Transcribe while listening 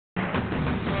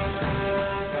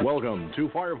Welcome to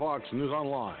Firefox News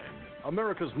Online,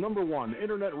 America's #1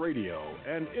 internet radio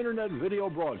and internet video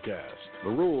broadcast.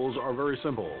 The rules are very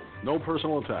simple. No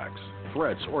personal attacks,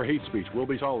 threats, or hate speech will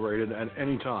be tolerated at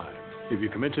any time. If you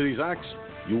commit to these acts,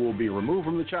 you will be removed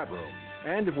from the chat room.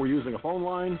 And if we're using a phone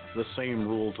line, the same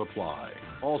rules apply.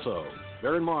 Also,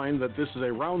 bear in mind that this is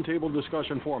a roundtable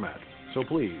discussion format, so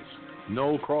please,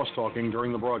 no cross-talking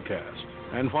during the broadcast.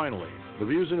 And finally, the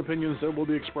views and opinions that will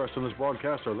be expressed in this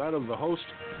broadcast are that of the host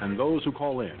and those who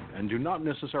call in, and do not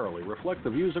necessarily reflect the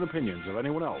views and opinions of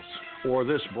anyone else or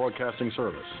this broadcasting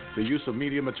service. The use of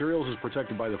media materials is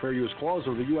protected by the Fair Use Clause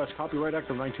of the U.S. Copyright Act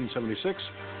of 1976,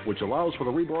 which allows for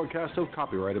the rebroadcast of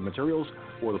copyrighted materials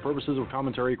for the purposes of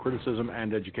commentary, criticism,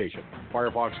 and education.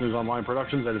 Firefox News Online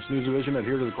Productions and its news division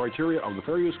adhere to the criteria of the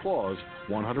Fair Use Clause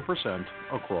 100%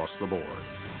 across the board.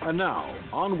 And now,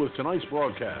 on with tonight's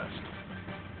broadcast.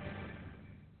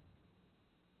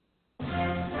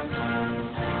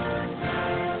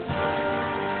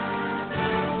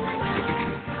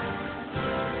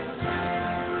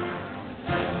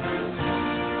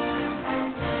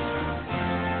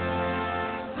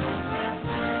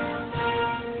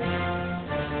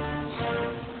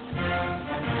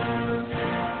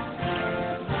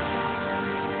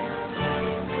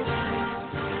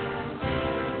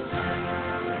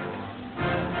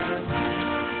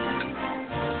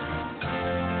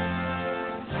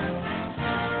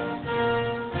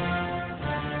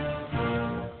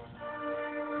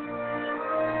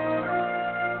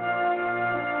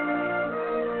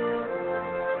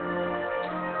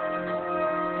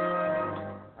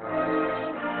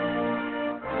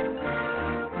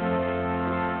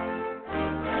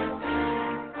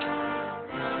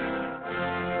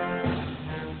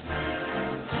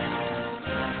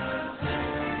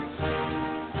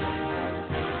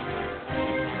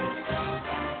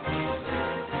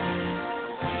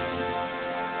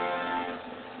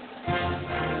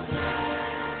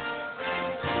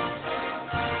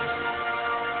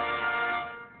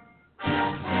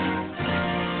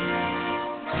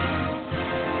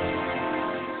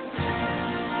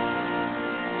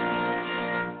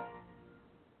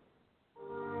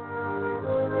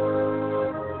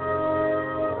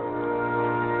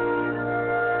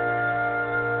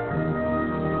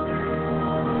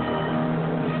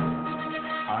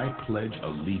 Pledge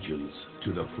allegiance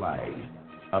to the flag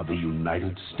of the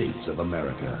United States of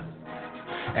America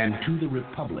and to the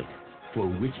republic for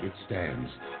which it stands,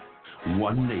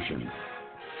 one nation,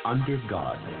 under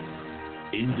God,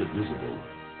 indivisible,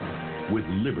 with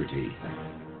liberty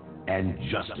and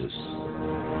justice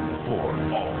for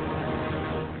all.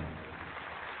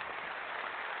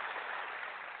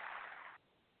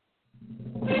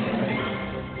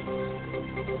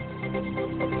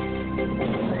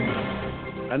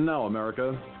 And now,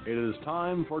 America, it is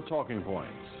time for Talking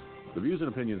Points. The views and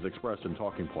opinions expressed in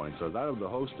Talking Points are that of the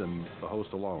host and the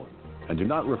host alone, and do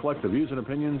not reflect the views and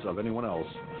opinions of anyone else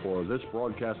or this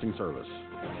broadcasting service.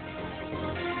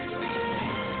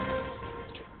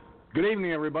 Good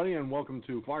evening, everybody, and welcome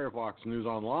to Firefox News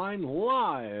Online,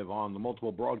 live on the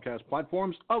multiple broadcast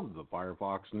platforms of the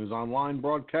Firefox News Online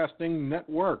Broadcasting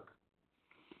Network.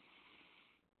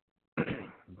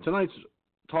 Tonight's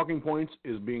Talking Points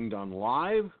is being done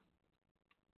live,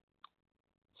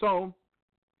 so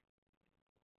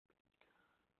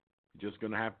you're just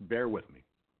going to have to bear with me.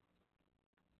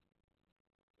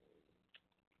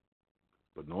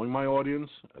 But knowing my audience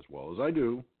as well as I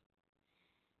do,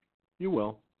 you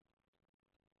will.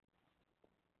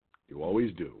 You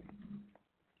always do.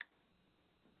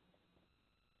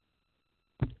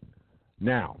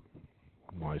 Now,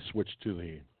 I switch to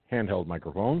the handheld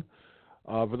microphone.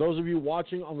 For those of you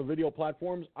watching on the video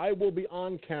platforms, I will be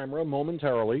on camera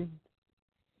momentarily.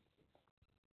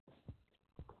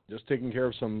 Just taking care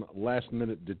of some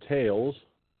last-minute details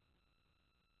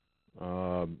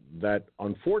that,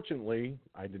 unfortunately,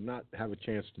 I did not have a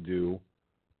chance to do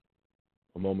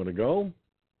a moment ago.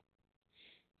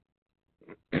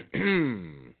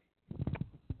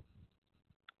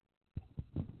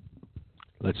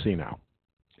 Let's see now.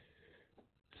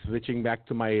 Switching back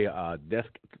to my desk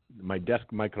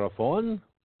microphone,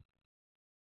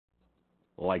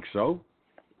 like so.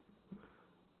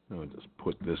 I'll just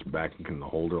put this back in the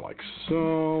holder like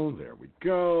so. There we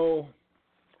go.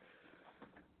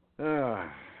 I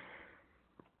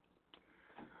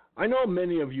know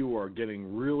many of you are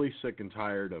getting really sick and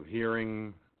tired of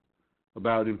hearing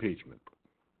about impeachment.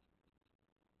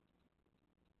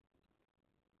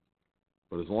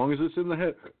 But as long as it's in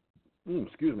the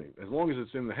as long as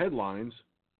it's in the headlines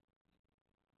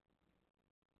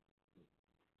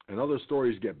and other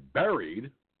stories get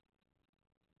buried,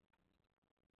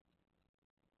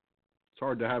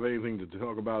 hard to have anything to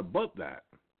talk about but that.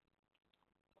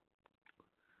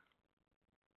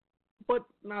 But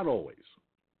not always.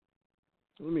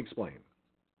 Let me explain.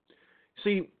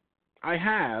 See, I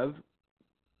have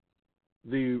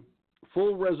the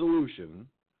full resolution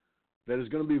that is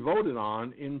going to be voted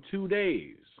on in 2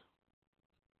 days.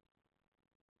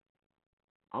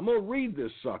 I'm going to read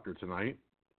this sucker tonight.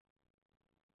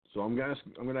 So I'm going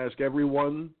to ask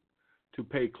everyone to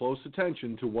pay close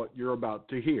attention to what you're about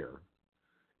to hear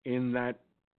in that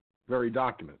very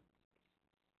document.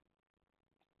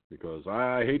 Because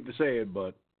I hate to say it,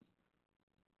 but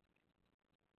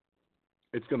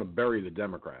it's going to bury the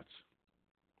Democrats.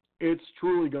 It's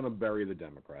truly going to bury the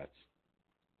Democrats.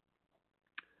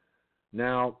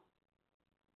 Now,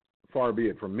 far be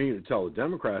it from me to tell the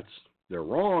Democrats they're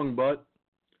wrong, but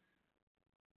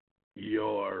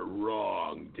you're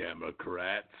wrong,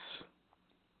 Democrats.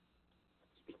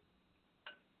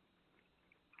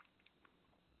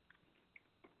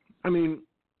 I mean,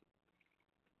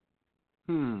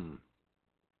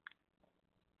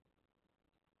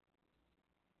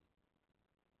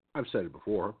 I've said it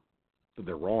before, that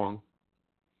they're wrong.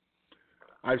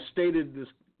 I've stated this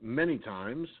many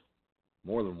times,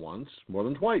 more than once, more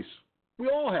than twice. We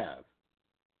all have.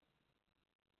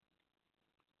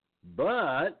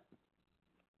 But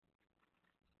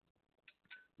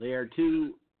they are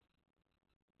too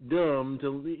dumb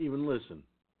to even listen.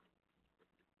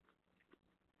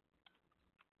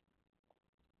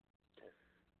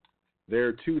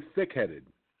 They're too thick-headed.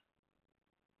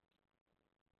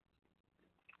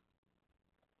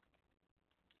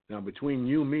 Now, between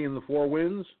you, me, and the four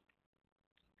winds,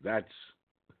 that's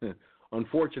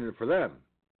unfortunate for them.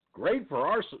 Great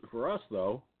for us,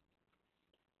 though.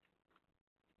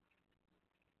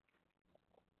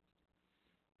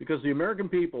 Because the American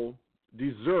people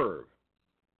deserve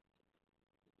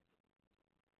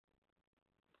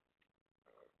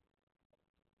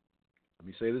let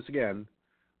me say this again,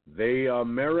 the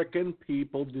American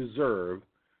people deserve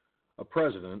a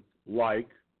president like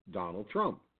Donald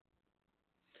Trump.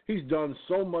 He's done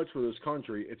so much for this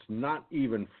country, it's not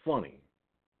even funny.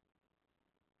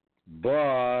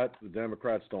 But the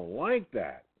Democrats don't like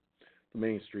that. The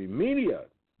mainstream media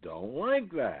don't like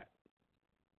that.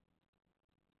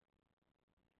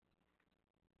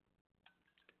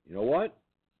 You know what?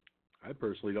 I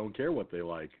personally don't care what they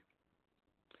like.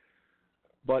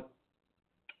 But,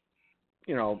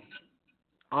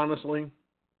 honestly,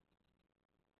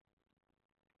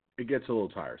 it gets a little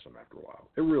tiresome after a while.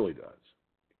 It really does.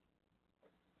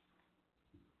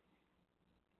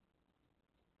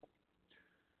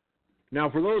 Now,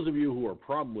 for those of you who are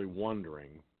probably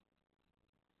wondering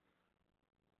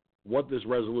what this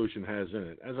resolution has in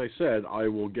it, as I said, I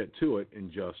will get to it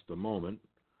in just a moment.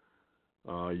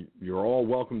 You're all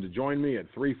welcome to join me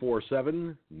at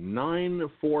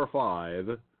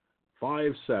 347-945-5747.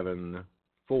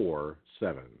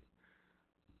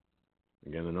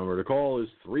 Again, the number to call is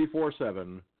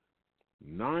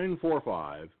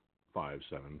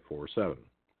 347-945-5747.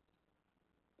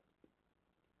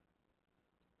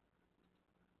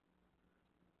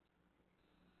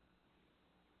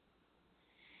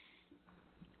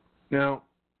 Now,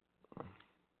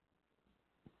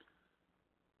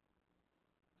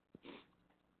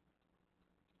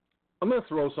 I'm going to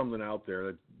throw something out there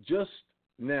that just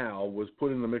now was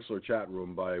put in the Mixler chat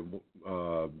room by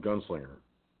Gunslinger.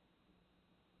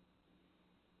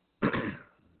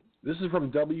 This is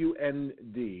from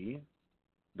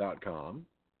WND.com.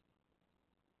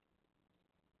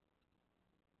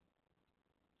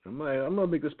 I'm going to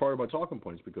make this part of my talking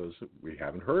points because we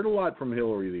haven't heard a lot from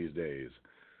Hillary these days.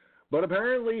 But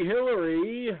apparently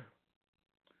Hillary,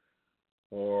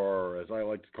 or as I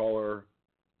like to call her,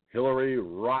 Hillary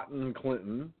Rotten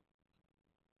Clinton,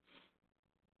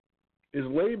 is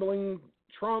labeling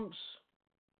Trump's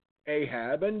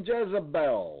Ahab and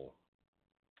Jezebel.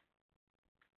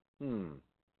 Is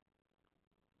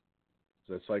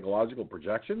that psychological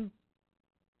projection?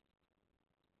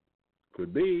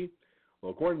 Could be.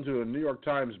 Well, according to a New York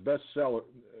Times bestseller,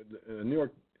 New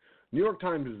York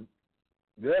Times.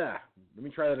 Yeah, let me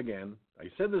try that again.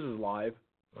 I said this is live.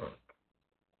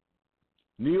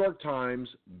 New York Times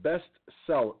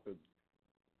bestseller.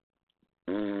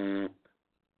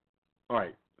 All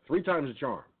right, 3 times a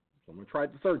charm. So I'm going to try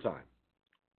it the 3rd time.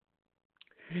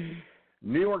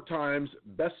 New York Times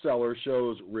bestseller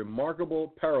shows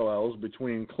remarkable parallels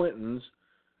between Clintons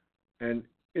and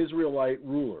Israelite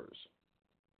rulers.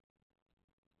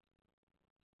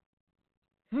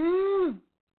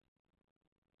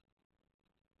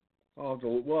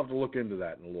 We'll have to look into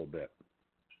that in a little bit.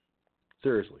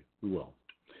 Seriously, we will.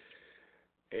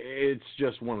 it's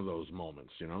just one of those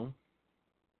moments, you know?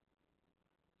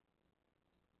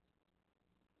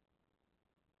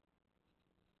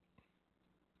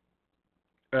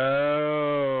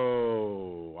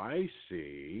 Oh, I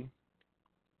see.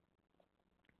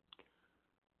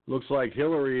 Looks like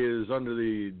Hillary is under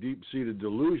the deep-seated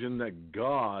delusion that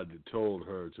God told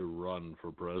her to run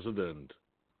for president.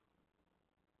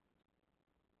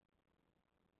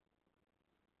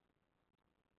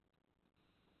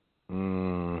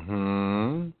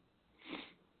 Mm-hmm.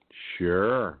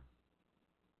 Sure.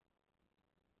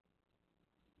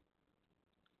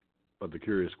 But the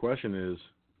curious question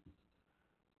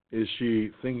is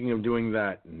she thinking of doing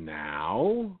that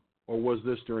now, or was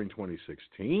this during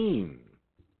 2016?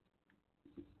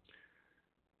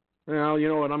 Well, you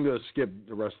know what? I'm going to skip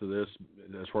the rest of this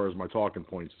as far as my talking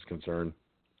points is concerned.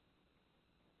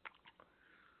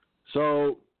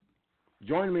 So,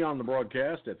 join me on the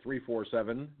broadcast at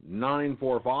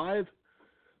 347-945,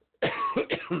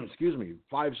 excuse me,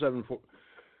 574,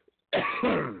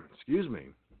 excuse me,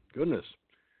 goodness,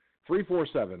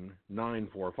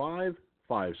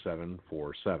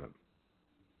 347-945-5747.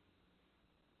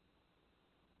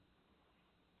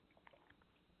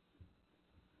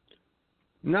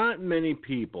 Not many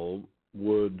people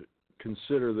would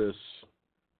consider this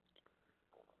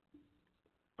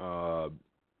kind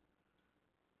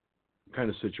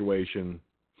of situation.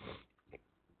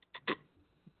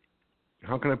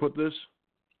 How can I put this?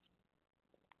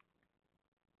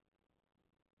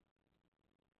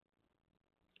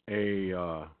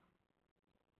 A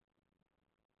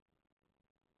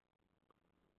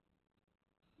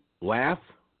laugh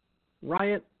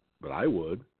riot, but I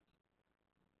would.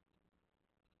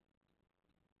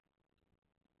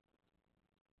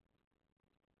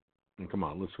 And come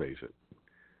on, let's face it.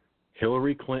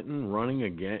 Hillary Clinton run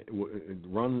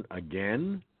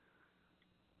again.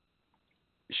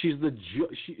 She's the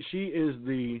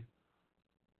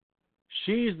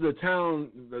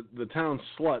town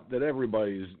slut that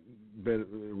everybody's been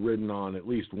ridden on at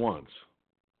least once.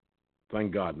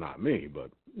 Thank God, not me, but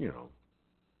you know.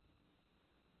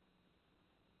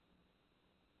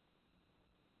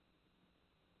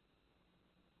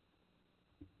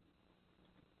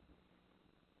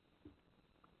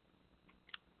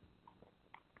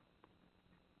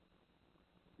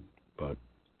 But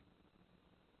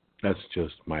that's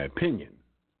just my opinion.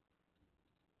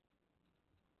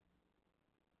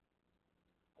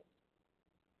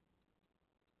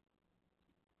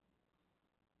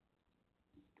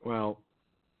 Well,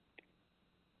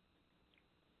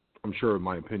 I'm sure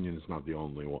my opinion is not the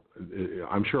only one.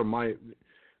 I'm sure the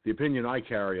opinion I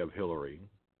carry of Hillary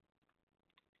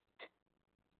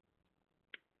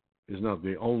is not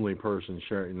the only person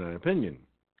sharing that opinion.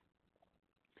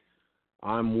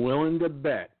 I'm willing to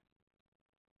bet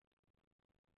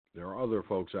there are other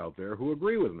folks out there who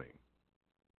agree with me.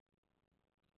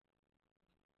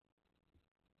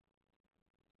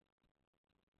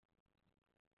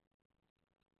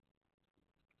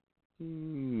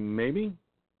 Maybe.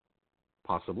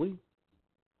 Possibly.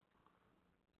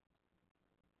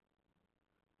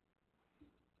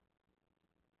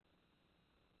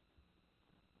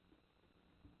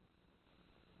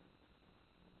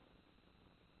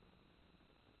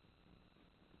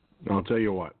 I'll tell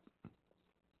you what.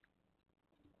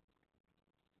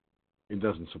 It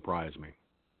doesn't surprise me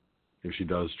if she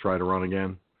does try to run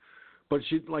again. But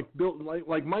she, like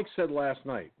Mike said last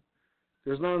night,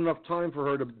 there's not enough time for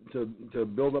her to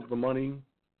build up the money.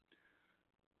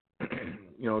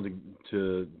 You know,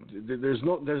 there's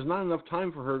not enough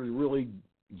time for her to really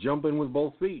jump in with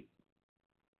both feet.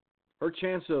 Her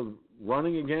chance of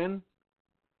running again,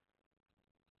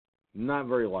 not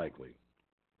very likely.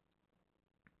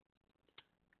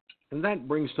 And that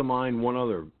brings to mind one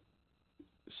other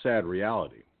sad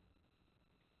reality.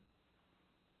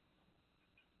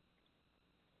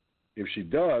 If she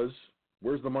does,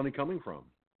 where's the money coming from?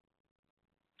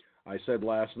 I said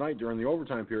last night during the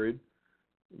overtime period,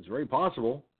 it's very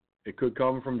possible it could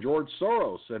come from George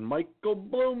Soros and Michael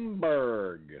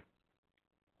Bloomberg.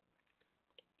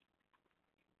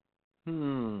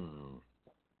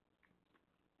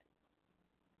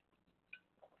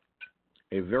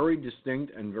 A very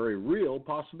distinct and very real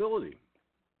possibility.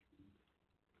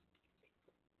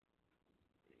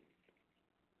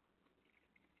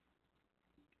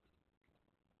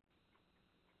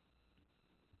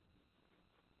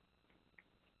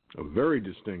 A very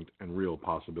distinct and real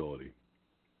possibility.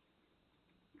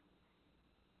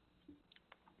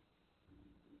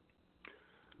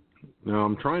 Now,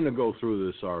 I'm trying to go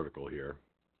through this article here.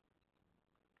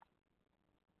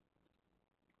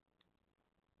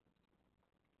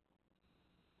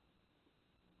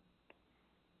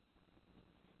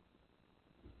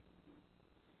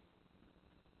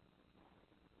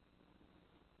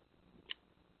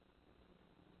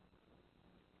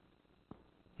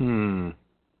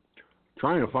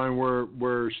 Trying to find where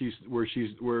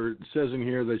it says in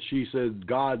here that she said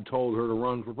God told her to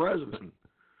run for president.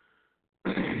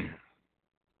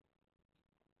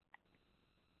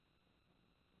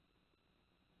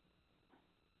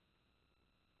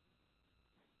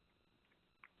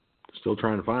 Still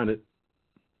trying to find it.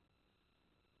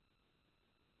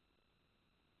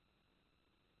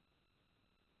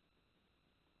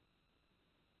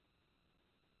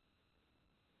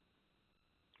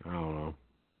 I don't know.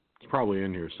 It's probably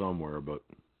in here somewhere, but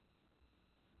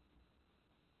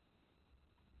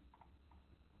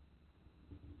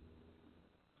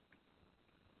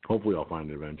hopefully I'll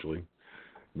find it eventually.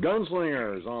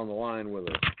 Gunslinger is on the line with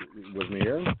me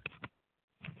here.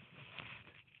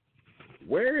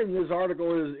 Where in this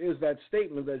article is that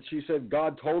statement that she said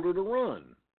God told her to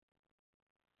run?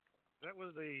 That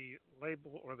was the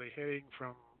label or the heading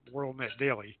from WorldNet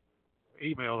Daily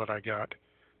email that I got.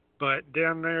 But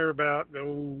down there, about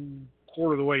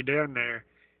quarter of the way down there,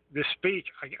 this speech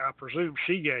I presume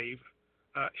she gave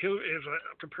is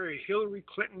comparing Hillary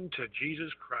Clinton to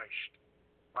Jesus Christ.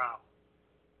 Wow.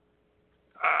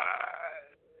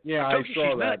 Yeah, I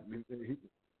saw that.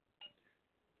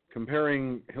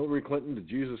 Comparing Hillary Clinton to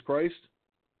Jesus Christ.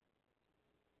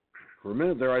 For a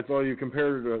minute there, I thought you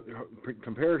compared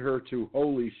her to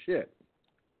holy shit.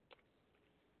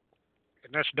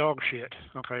 And that's dog shit.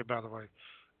 Okay, by the way,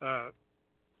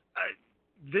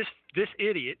 this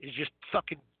idiot is just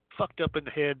fucking fucked up in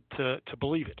the head to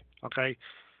believe it. Okay,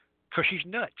 because she's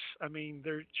nuts. I mean,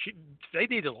 they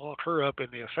need to lock her up in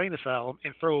the insane asylum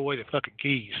and throw away the fucking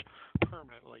keys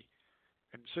permanently,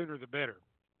 and sooner the better.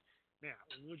 Now,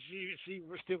 would she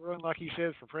still run like he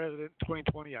says for president in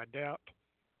 2020? I doubt.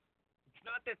 It's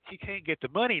not that she can't get the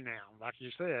money now, like you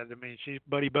said. I mean, she's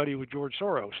buddy with George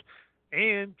Soros,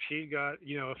 and she got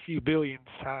a few billion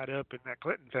tied up in that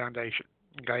Clinton Foundation.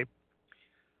 Okay,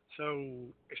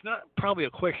 so it's not probably a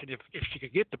question if she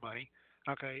could get the money.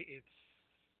 Okay,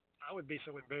 I would be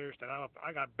so embarrassed that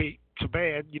I got beat so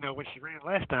bad, when she ran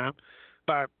last time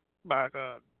by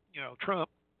Trump.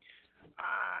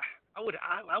 I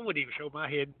wouldn't even show my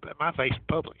face in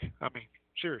public. I mean,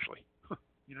 seriously,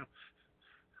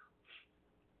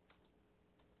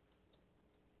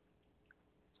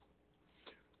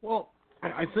 Well,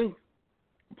 I think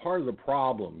part of the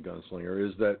problem, Gunslinger,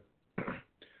 is that,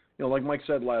 like Mike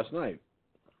said last night,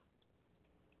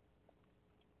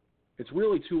 it's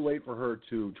really too late for her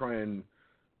to try and,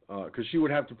 because she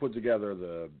would have to put together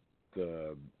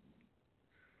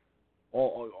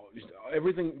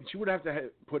everything. She would have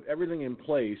to put everything in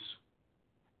place.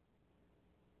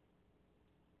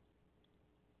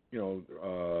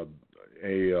 A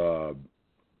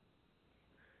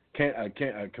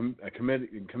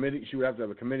committee. She would have to have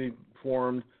a committee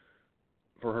formed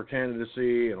for her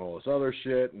candidacy and all this other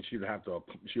shit, and she would have to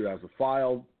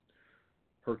file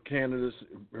her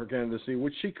candidacy,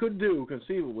 which she could do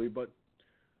conceivably, but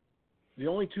the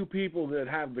only two people that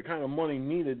have the kind of money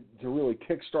needed to really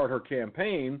kickstart her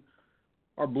campaign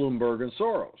are Bloomberg and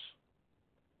Soros.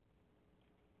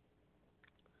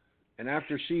 And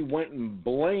after she went and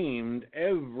blamed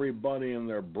everybody and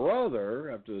their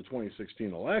brother after the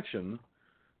 2016 election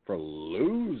for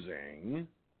losing,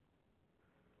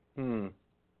 I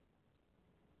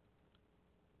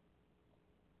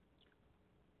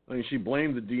mean, she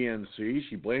blamed the DNC,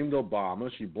 she blamed Obama,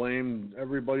 she blamed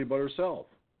everybody but herself.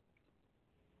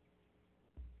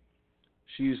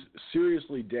 She's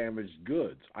seriously damaged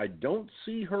goods. I don't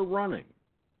see her running.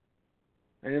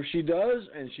 And if she does,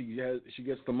 and she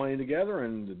gets the money together,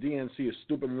 and the DNC is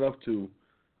stupid enough to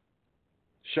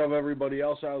shove everybody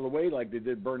else out of the way like they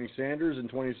did Bernie Sanders in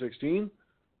 2016,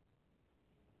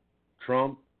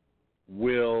 Trump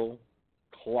will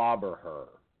clobber her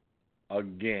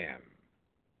again.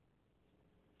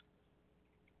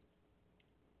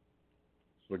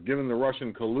 So given the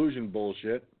Russian collusion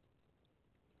bullshit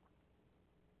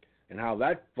and how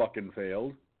that fucking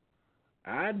failed,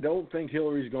 I don't think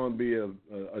Hillary's going to be a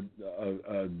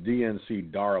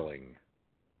DNC darling.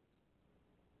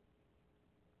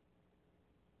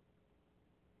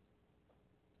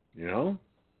 Like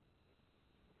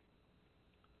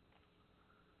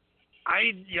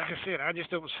I said, I just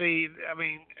don't see. I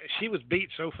mean, she was beat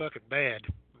so fucking bad.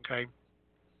 Okay.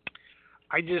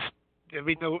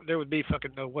 There would be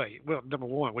fucking no way. Well, number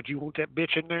one, would you want that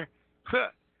bitch in there?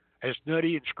 As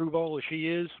nutty and screwball as she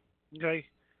is, okay?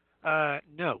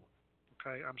 No.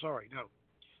 Okay, I'm sorry, no.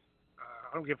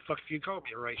 I don't give a fuck if you call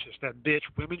me a racist. That bitch,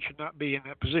 women should not be in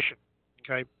that position,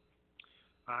 okay?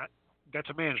 All right? That's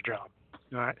a man's job,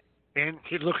 all right? And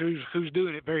look who's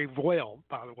doing it very well,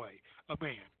 by the way. A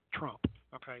man, Trump,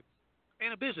 okay?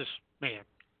 And a businessman,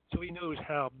 so he knows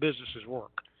how businesses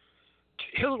work.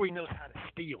 Hillary knows how to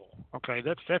steal. Okay,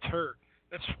 that's her.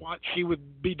 That's what she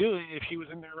would be doing if she was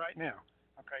in there right now.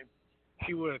 Okay,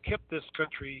 she would have kept this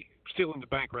country still into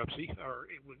bankruptcy, or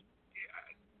it would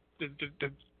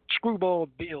the screwball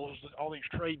deals, all these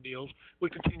trade deals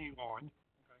would continue on.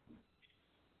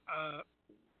 Okay.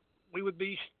 We would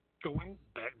be going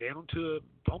back down to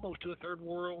almost to a third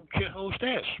world shithole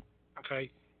status. Okay,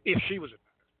 if she was in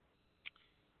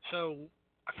there. So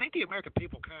I think the American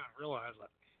people kind of realize like,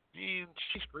 man,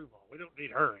 she's screwball. We don't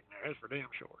need her in there. That's for damn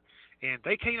sure. And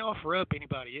they can't offer up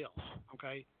anybody else.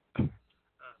 Okay,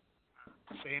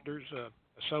 Sanders, a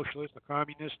socialist, a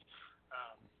communist,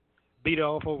 beat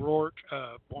off O'Rourke,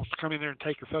 wants to come in there and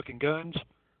take your fucking guns.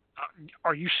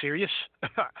 Are you serious?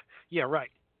 Yeah,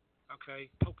 right. Okay,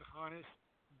 Pocahontas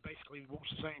basically wants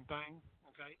the same thing.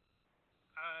 Okay,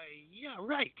 yeah,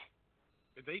 right.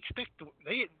 They expect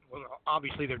well,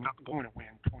 obviously they're not going to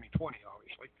win 2020,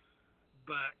 obviously,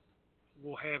 but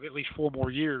we'll have at least 4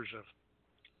 more years of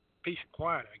peace and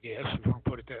quiet, I guess, if you want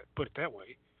to put it that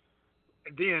way.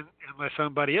 And then, unless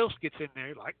somebody else gets in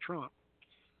there, like Trump,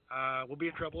 we'll be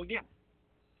in trouble again.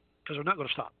 Because they're not going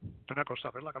to stop. They're not going to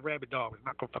stop. They're like a rabid dog. They're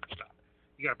not going to fucking stop.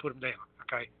 You got to put them down,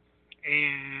 okay?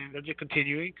 And they're just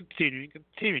continuing,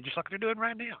 just like they're doing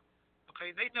right now.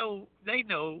 Okay, they know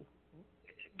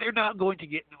they're not going to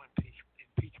get no impeachment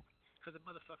because the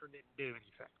motherfucker didn't do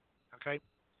anything. Okay,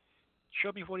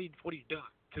 show me what he's done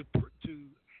to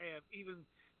have even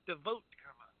the vote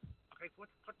come up. Okay, what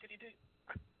did he do?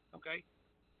 Okay,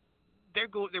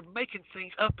 they're making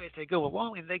things up as they go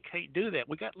along, and they can't do that.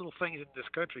 We got little things in this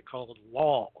country called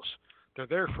laws. They're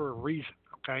there for a reason.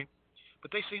 Okay,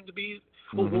 but they seem to be.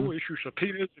 Well, we'll issue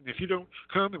subpoenas, and if you don't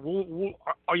come, and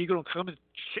are you going to come and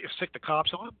stick the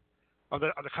cops on them? Are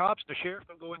the cops, the sheriff,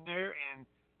 going to go in there and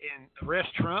arrest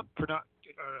Trump for not,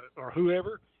 or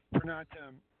whoever, for not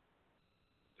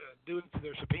doing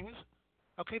their subpoenas?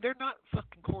 Okay, they're not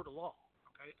fucking court of law.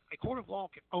 Okay, a court of law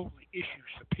can only issue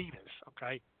subpoenas.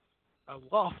 Okay, a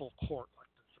lawful court like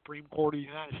the Supreme Court of the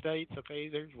United States. Okay,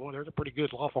 there's a pretty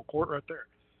good lawful court right there.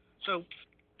 So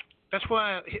that's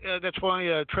why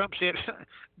Trump said,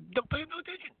 don't pay no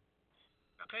attention.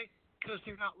 Okay, because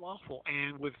they're not lawful.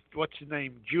 And with what's his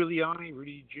name,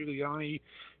 Rudy Giuliani,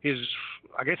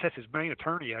 I guess that's his main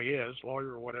attorney, I guess,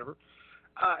 lawyer or whatever.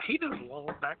 He knows the law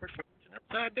backwards and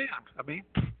upside down. I mean,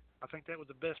 I think that was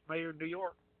the best mayor in New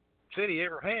York City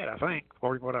ever had. I think,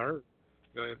 according to what I heard.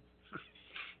 Go ahead.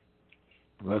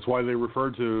 That's why they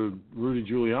referred to Rudy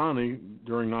Giuliani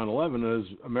during 9/11 as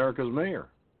America's mayor.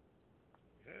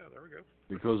 Yeah, there we go.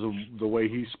 Because of the way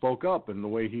he spoke up and the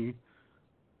way he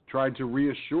tried to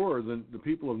reassure the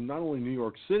people of not only New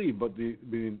York City but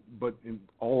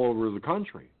all over the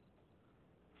country.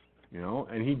 You know,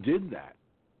 and he did that.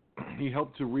 He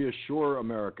helped to reassure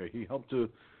America. He helped to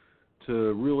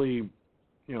really,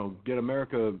 get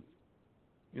America,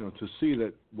 to see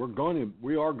that we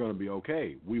are going to be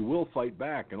okay. We will fight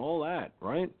back and all that,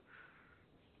 right?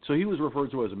 So he was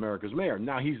referred to as America's mayor.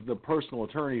 Now he's the personal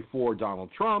attorney for Donald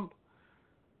Trump.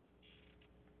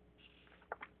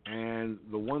 And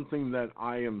the one thing that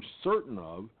I am certain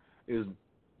of is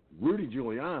Rudy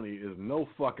Giuliani is no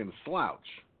fucking slouch.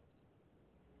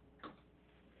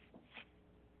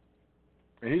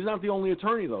 And he's not the only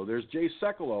attorney, though. There's Jay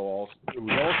Sekulow, who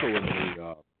was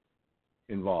also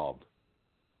involved.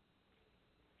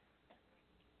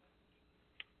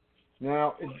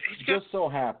 Now, it just so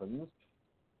happens...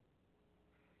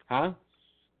 Huh?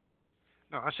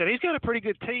 No, I said he's got a pretty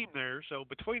good team there. So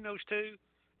between those two,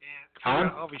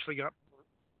 and obviously got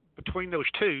between those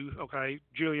two, okay,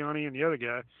 Giuliani and the other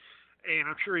guy, and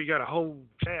I'm sure you got a whole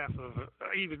staff of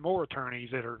even more attorneys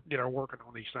that are working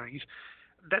on these things.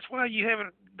 That's why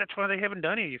they haven't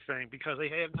done anything, because they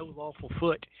have no lawful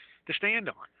foot to stand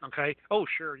on. Okay. Oh,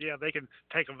 sure, yeah, they can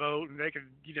take a vote and they can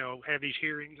have these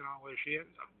hearings and all this shit,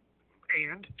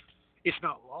 and it's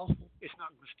not lawful. It's not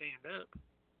going to stand up.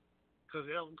 Because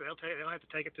they'll have to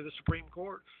take it to the Supreme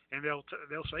Court, and they'll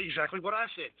say exactly what I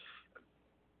said.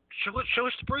 Show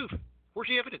us the proof. Where's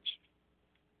the evidence?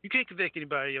 You can't convict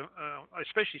anybody,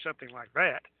 especially something like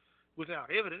that, without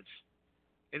evidence.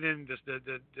 And then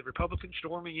the Republicans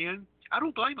storming in, I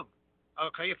don't blame them.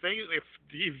 Okay,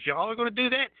 if y'all are going to do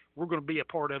that, we're going to be a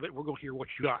part of it. We're going to hear what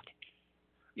you got.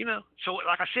 So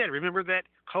like I said, remember that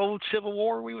cold Civil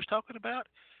War we was talking about?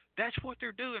 That's what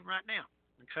they're doing right now.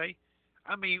 Okay.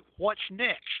 I mean, what's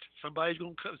next? Somebody's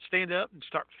going to stand up and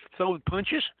start throwing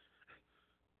punches?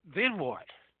 Then what?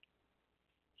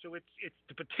 So it's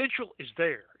the potential is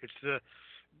there. It's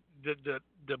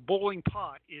the boiling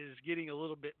pot is getting a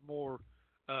little bit more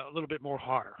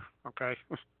hotter. Okay,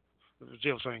 The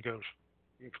jail saying goes.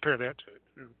 You can compare that to it.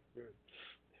 Yeah.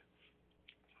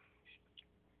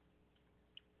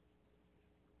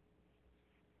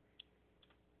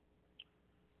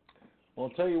 Well,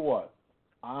 I'll tell you what.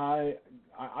 I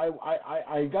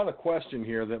got a question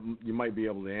here that you might be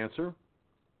able to answer.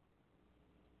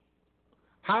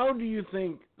 How do you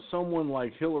think someone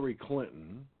like Hillary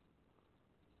Clinton,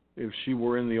 if she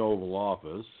were in the Oval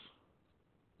Office,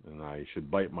 and I should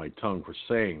bite my tongue for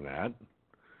saying that,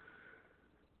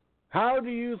 how do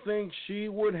you think she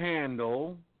would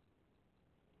handle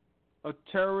a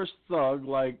terrorist thug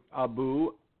like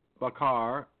Abu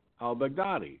Bakr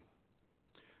al-Baghdadi?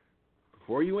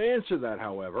 Before you answer that,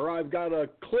 however, I've got a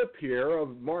clip here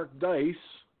of Mark Dice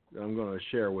that I'm going to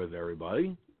share with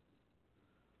everybody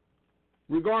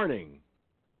regarding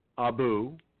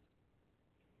Abu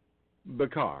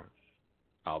Bakr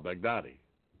al-Baghdadi.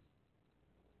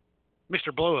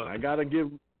 Mr. Blow-Up. I got to give...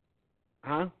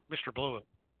 Huh? Mr. Blow-Up.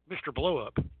 Mr.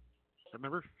 Blow-Up.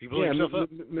 Remember? He blew himself up.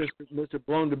 Mr.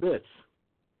 Blown to Bits.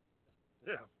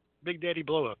 Yeah. Big Daddy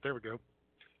Blow-Up. There we go.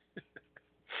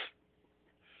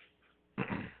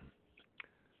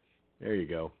 There you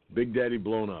go. Big Daddy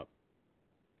Blown Up.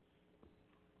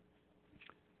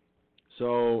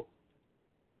 So,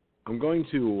 I'm going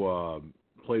to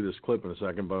play this clip in a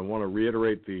second, but I want to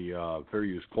reiterate the Fair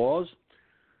Use Clause,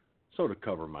 so to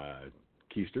cover my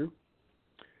keister.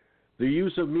 The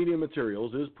use of media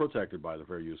materials is protected by the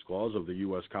Fair Use Clause of the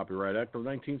U.S. Copyright Act of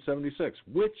 1976,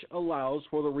 which allows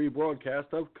for the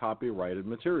rebroadcast of copyrighted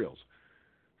materials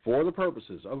for the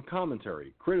purposes of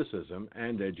commentary, criticism,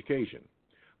 and education.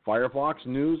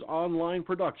 Firefoxnews Online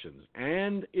Productions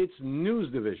and its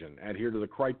news division adhere to the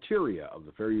criteria of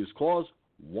the Fair Use Clause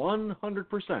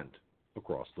 100%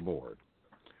 across the board.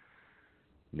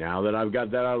 Now that I've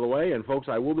got that out of the way, and folks,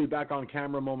 I will be back on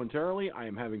camera momentarily. I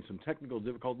am having some technical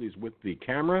difficulties with the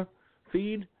camera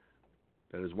feed.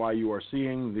 That is why you are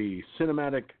seeing the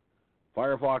cinematic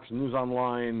Firefox News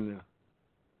Online,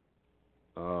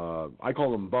 I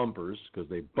call them bumpers, because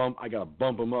they bump. I got to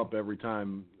bump them up every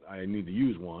time I need to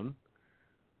use one.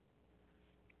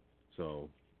 So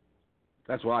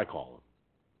that's what I call them.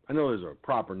 I know there's a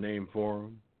proper name for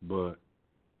them, but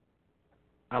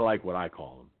I like what I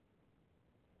call them.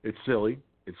 It's silly,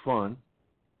 it's fun,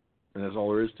 and that's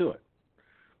all there is to it.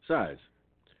 Besides,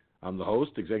 I'm the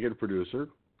host, executive producer,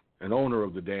 and owner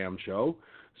of the damn show,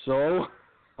 so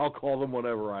I'll call them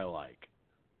whatever I like.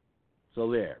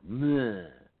 So there.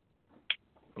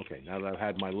 Okay, now that I've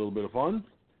had my little bit of fun,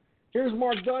 here's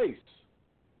Mark Dice.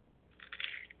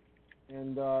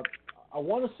 And I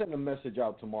want to send a message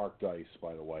out to Mark Dice,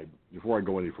 by the way, before I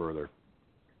go any further.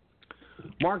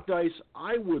 Mark Dice,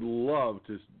 I would love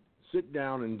to sit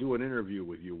down and do an interview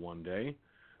with you one day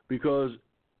because,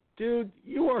 dude,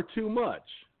 you are too much.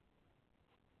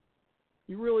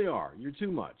 You really are. You're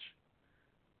too much.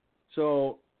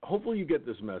 So hopefully you get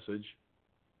this message.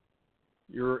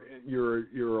 You're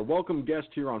a welcome guest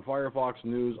here on Firefox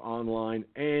News Online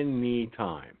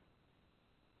anytime.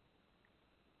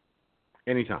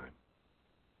 Anytime.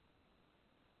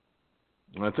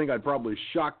 And I think I'd probably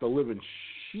shock the living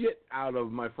shit out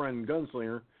of my friend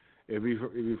Gunslinger if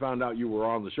he found out you were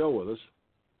on the show with us.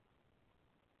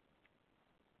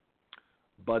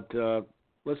 But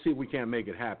let's see if we can't make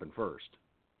it happen first.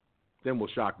 Then we'll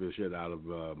shock the shit out of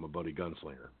my buddy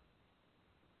Gunslinger.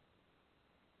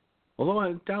 Although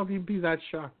I doubt he'd be that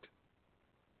shocked.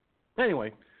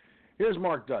 Anyway, here's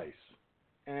Mark Dice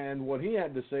and what he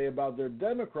had to say about their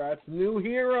Democrats' new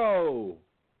hero.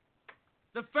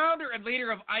 The founder and leader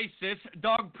of ISIS,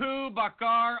 Abu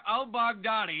Bakr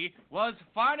al-Baghdadi, was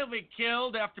finally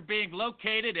killed after being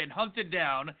located and hunted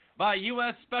down by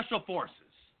U.S. Special Forces.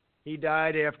 He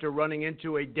died after running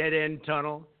into a dead-end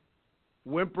tunnel,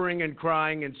 whimpering and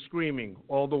crying and screaming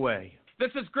all the way.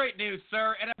 This is great news,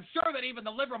 sir, and I'm sure that even the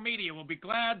liberal media will be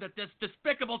glad that this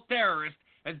despicable terrorist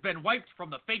has been wiped from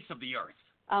the face of the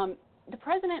earth. The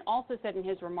president also said in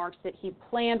his remarks that he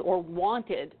planned or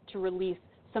wanted to release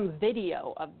some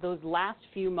video of those last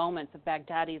few moments of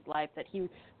Baghdadi's life that he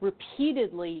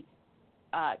repeatedly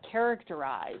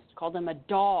characterized, called him a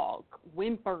dog,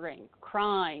 whimpering,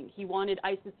 crying. He wanted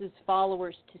ISIS's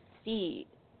followers to see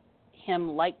him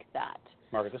like that.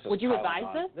 Margaret, this is Would you advise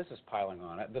this? This is piling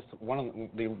on.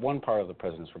 The one part of the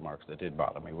president's remarks that did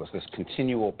bother me was this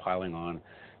continual piling on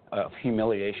of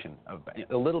humiliation.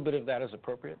 A little bit of that is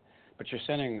appropriate, but you're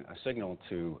sending a signal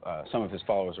to some of his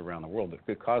followers around the world that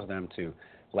could cause them to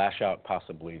lash out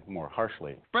possibly more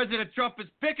harshly. President Trump is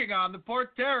picking on the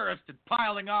poor terrorists and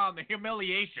piling on the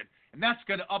humiliation, and that's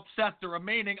going to upset the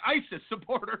remaining ISIS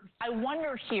supporters. I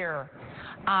wonder here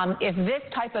if this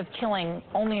type of killing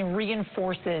only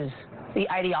reinforces the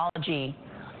ideology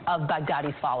of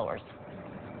Baghdadi's followers,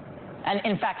 and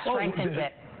in fact strengthens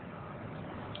it.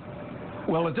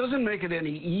 Well, it doesn't make it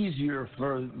any easier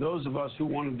for those of us who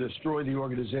want to destroy the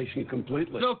organization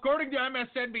completely. So according to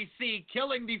MSNBC,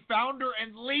 killing the founder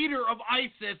and leader of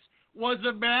ISIS was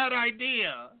a bad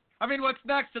idea. I mean, what's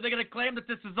next? Are they going to claim that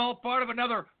this is all part of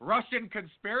another Russian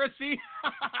conspiracy?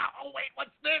 Oh, wait,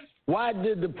 what's this? Why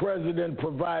did the president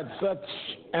provide such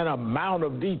an amount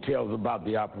of details about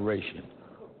the operation?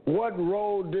 What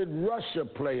role did Russia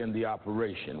play in the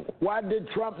operation? Why did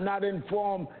Trump not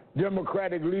inform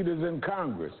Democratic leaders in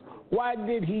Congress? Why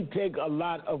did he take a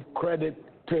lot of credit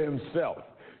to himself,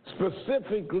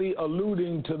 specifically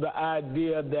alluding to the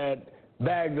idea that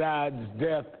Baghdad's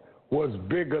death was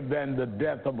bigger than the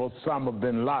death of Osama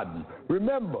bin Laden?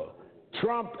 Remember,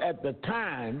 Trump at the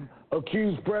time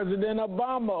accused President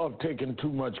Obama of taking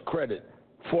too much credit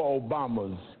for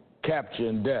Obama's capture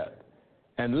and death.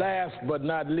 And last but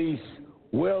not least,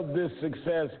 will this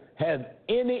success have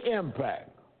any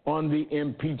impact on the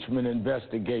impeachment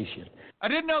investigation? I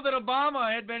didn't know that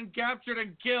Obama had been captured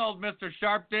and killed, Mr.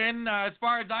 Sharpton. As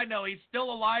far as I know, he's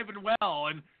still alive and well,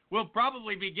 and will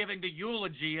probably be giving the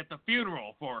eulogy at the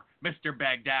funeral for Mr.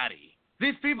 Baghdadi.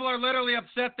 These people are literally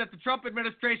upset that the Trump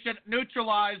administration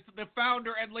neutralized the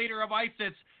founder and leader of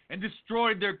ISIS and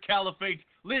destroyed their caliphate,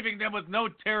 leaving them with no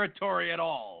territory at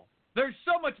all. There's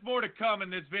so much more to come in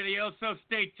this video, so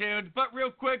stay tuned. But real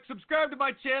quick, subscribe to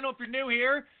my channel if you're new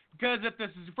here, because if this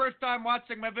is your first time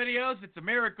watching my videos, it's a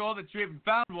miracle that you even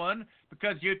found one,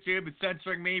 because YouTube is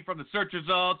censoring me from the search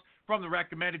results, from the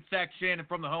recommended section, and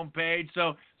from the home page.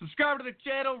 So subscribe to the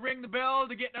channel, ring the bell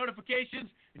to get notifications,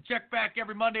 and check back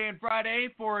every Monday and Friday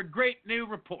for a great new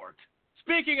report.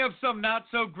 Speaking of some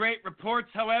not-so-great reports,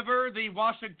 however, the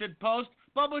Washington Post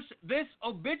published this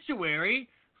obituary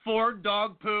for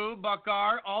Dogpoo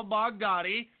Bakr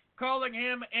al-Baghdadi, calling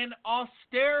him an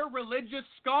austere religious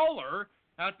scholar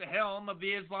at the helm of the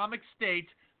Islamic State,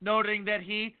 noting that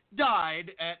he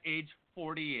died at age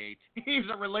 48. He's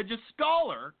a religious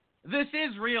scholar. This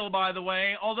is real, by the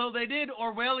way, although they did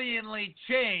Orwellianly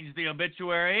change the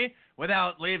obituary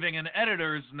without leaving an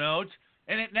editor's note,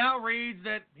 and it now reads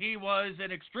that he was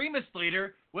an extremist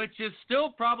leader, which is still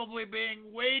probably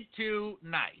being way too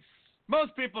nice.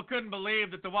 Most people couldn't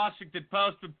believe that the Washington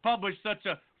Post would publish such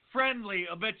a friendly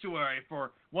obituary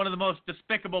for one of the most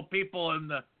despicable people in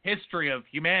the history of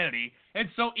humanity. And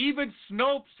so even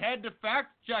Snopes had to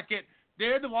fact-check it.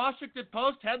 Did the Washington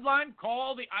Post headline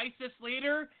call the ISIS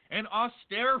leader an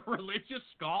austere religious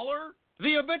scholar?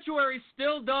 The obituary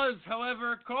still does,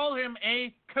 however, call him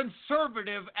a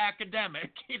conservative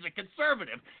academic. He's a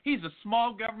conservative. He's a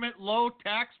small government, low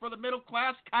tax for the middle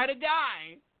class kind of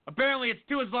guy. Apparently, it's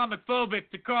too Islamophobic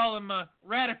to call him a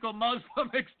radical Muslim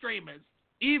extremist.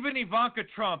 Even Ivanka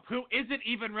Trump, who isn't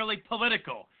even really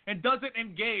political and doesn't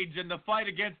engage in the fight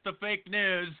against the fake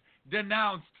news,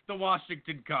 denounced the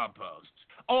Washington Compost.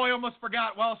 Oh, I almost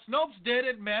forgot. While Snopes did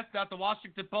admit that the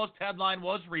Washington Post headline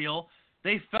was real,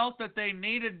 they felt that they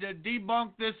needed to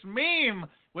debunk this meme,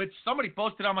 which somebody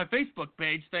posted on my Facebook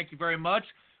page, thank you very much,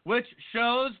 which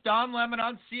shows Don Lemon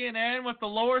on CNN with the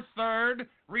lower third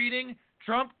reading,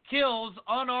 "Trump kills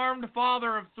unarmed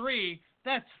father of 3.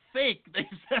 That's fake," they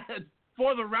said.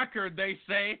 For the record, they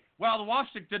say, while the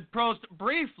Washington Post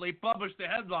briefly published the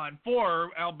headline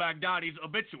for al-Baghdadi's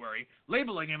obituary,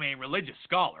 labeling him a religious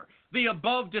scholar, the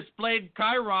above displayed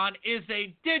chyron is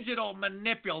a digital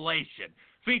manipulation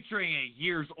featuring a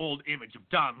years-old image of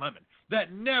Don Lemon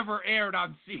that never aired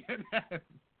on CNN.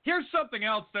 Here's something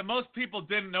else that most people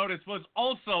didn't notice was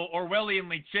also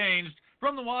Orwellianly changed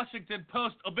from the Washington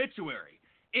Post obituary.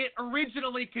 It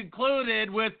originally concluded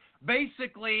with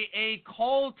basically a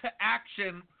call to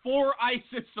action for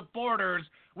ISIS supporters,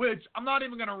 which I'm not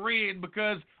even going to read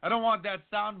because I don't want that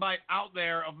soundbite out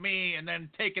there of me and then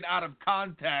taken out of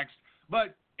context.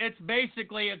 But it's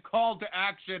basically a call to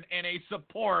action and a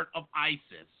support of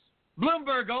ISIS.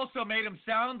 Bloomberg also made him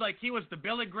sound like he was the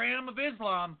Billy Graham of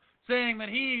Islam, saying that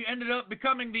he ended up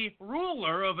becoming the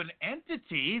ruler of an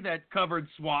entity that covered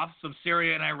swaths of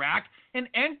Syria and Iraq. An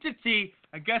entity,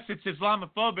 I guess it's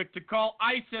Islamophobic to call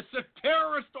ISIS a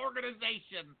terrorist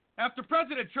organization. After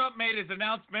President Trump made his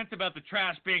announcement about the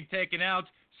trash being taken out,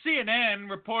 CNN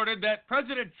reported that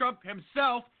President Trump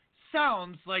himself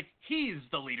sounds like he's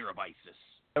the leader of ISIS.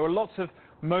 There were lots of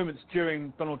moments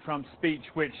during Donald Trump's speech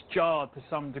which jarred to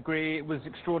some degree. It was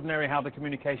extraordinary how the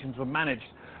communications were managed.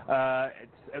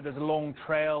 It's there's a long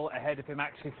trail ahead of him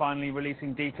actually finally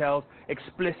releasing details,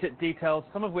 explicit details,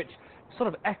 some of which sort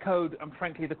of echoed, and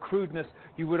frankly, the crudeness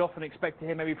you would often expect to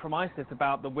hear maybe from ISIS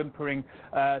about the whimpering,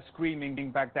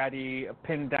 screaming Baghdadi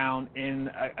pinned down in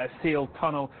a sealed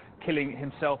tunnel, killing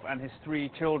himself and his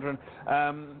 3 children.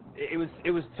 It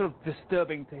was sort of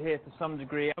disturbing to hear to some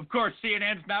degree. Of course,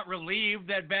 CNN's not relieved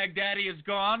that Baghdadi is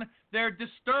gone. They're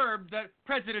disturbed that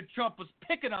President Trump was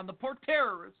picking on the poor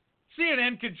terrorists.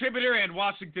 CNN contributor and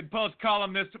Washington Post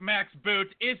columnist Max Boot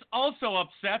is also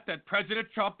upset that President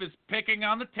Trump is picking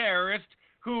on the terrorist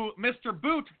who Mr.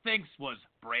 Boot thinks was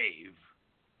brave.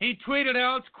 He tweeted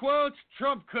out, quote,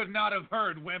 "Trump could not have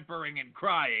heard whimpering and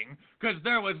crying because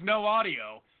there was no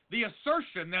audio. The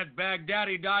assertion that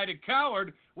Baghdadi died a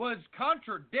coward was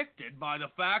contradicted by the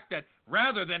fact that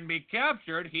rather than be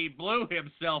captured, he blew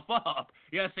himself up."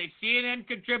 Yes, a CNN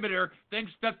contributor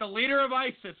thinks that the leader of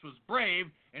ISIS was brave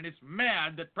and is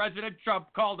mad that President Trump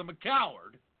called him a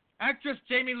coward. Actress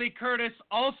Jamie Lee Curtis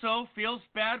also feels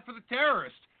bad for the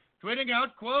terrorist, tweeting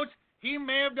out, quote, "He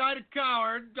may have died a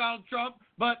coward, Donald Trump,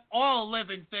 but all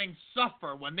living things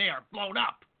suffer when they are blown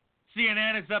up."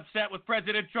 CNN is upset with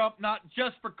President Trump not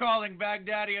just for calling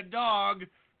Baghdadi a dog,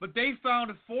 but they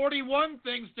found 41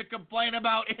 things to complain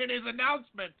about in his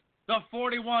announcement. The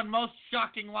 41 most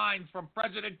shocking lines from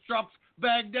President Trump's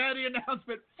Baghdadi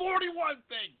announcement. 41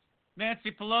 things!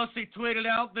 Nancy Pelosi tweeted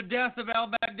out, "The death of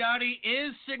al-Baghdadi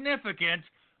is significant,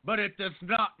 but it does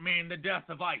not mean the death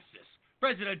of ISIS.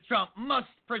 President Trump must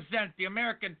present the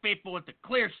American people with a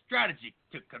clear strategy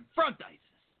to confront ISIS."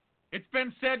 It's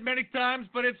been said many times,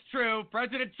 but it's true.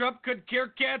 President Trump could cure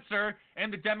cancer,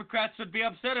 and the Democrats would be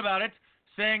upset about it,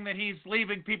 saying that he's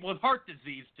leaving people with heart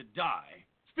disease to die.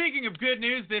 Speaking of good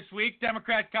news this week,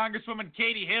 Democrat Congresswoman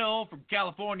Katie Hill from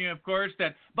California, of course,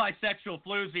 that bisexual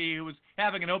floozy who was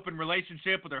having an open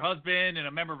relationship with her husband and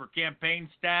a member of her campaign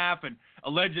staff and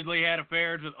allegedly had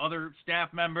affairs with other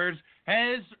staff members,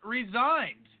 has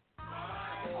resigned.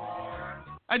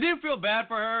 I do feel bad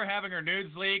for her having her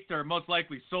nudes leaked or most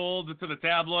likely sold to the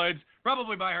tabloids,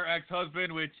 probably by her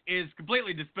ex-husband, which is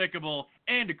completely despicable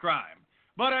and a crime.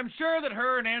 But I'm sure that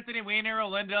her and Anthony Weiner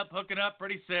will end up hooking up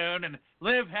pretty soon and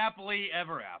live happily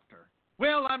ever after.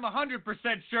 Well, I'm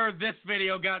 100% sure this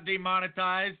video got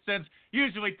demonetized, since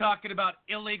usually talking about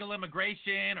illegal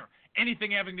immigration or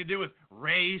anything having to do with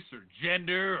race or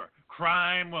gender or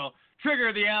crime will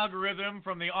trigger the algorithm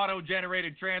from the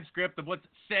auto-generated transcript of what's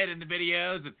said in the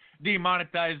videos and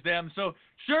demonetize them. So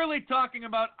surely talking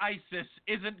about ISIS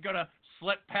isn't going to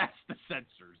slip past the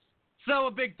censors. So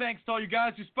a big thanks to all you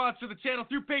guys who sponsor the channel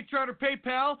through Patreon or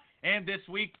PayPal. And this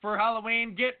week for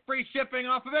Halloween, get free shipping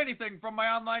off of anything from my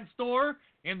online store,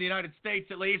 in the United States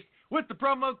at least, with the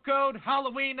promo code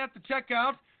Halloween at the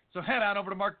checkout. So head on over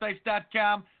to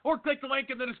markdice.com or click the link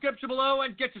in the description below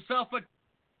and get yourself a...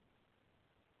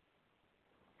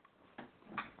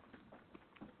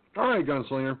 All right,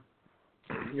 Gunslinger.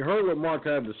 You heard what Mark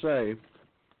had to say.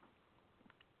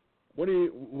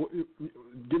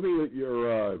 Give me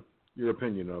your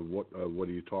opinion of what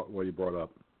he brought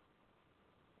up.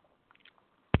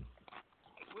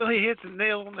 Well, he hit the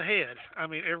nail on the head. I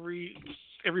mean, every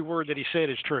word that he said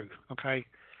is true. Okay,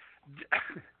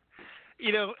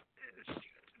 you know,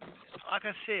 like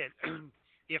I said,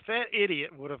 if that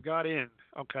idiot would have got in,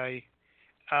 okay,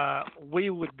 we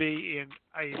would be in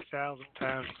 1,000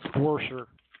 times worse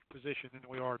position than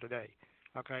we are today.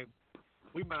 Okay,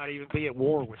 we might even be at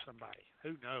war with somebody.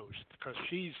 Who knows? Because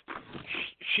she's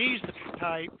the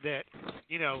type that,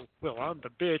 you know, well, I'm the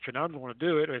bitch and I'm going to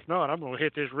do it. If not, I'm going to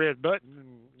hit this red button,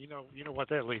 and you know what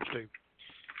that leads to.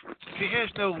 She has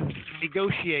no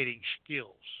negotiating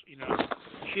skills. You know,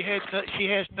 she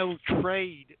has no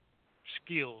trade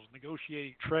skills,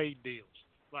 negotiating trade deals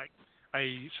like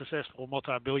a successful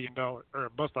multi-billionaire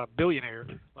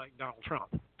like Donald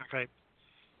Trump. Okay,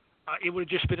 it would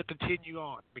have just been a continue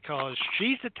on, because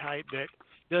she's the type that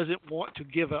doesn't want to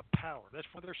give up power. That's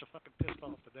why they're so fucking pissed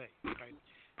off today. Okay,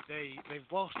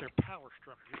 they've lost their power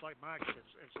structure, just like Mike has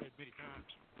said many times.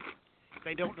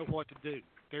 They don't know what to do.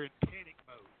 They're in panic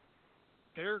mode.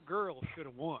 Their girl should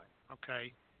have won.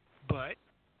 Okay, but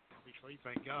obviously,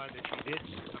 thank God that she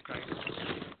didn't. Okay,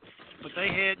 but they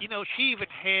had, you know, she even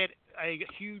had a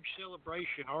huge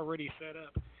celebration already set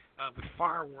up with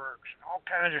fireworks and all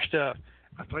kinds of stuff.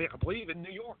 I believe in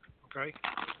New York. Okay,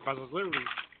 by the Liberty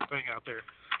thing out there.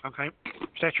 Okay,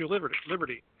 Statue of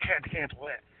Liberty had to cancel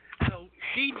that. So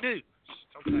she knew,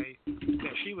 okay,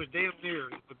 that she was damn near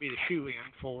to be the shoe-in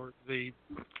for the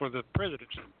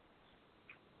presidency.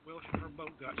 Well, her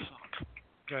boat got sunk.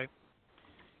 Okay,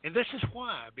 and this is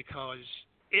why, because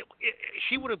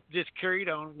she would have just carried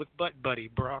on with butt buddy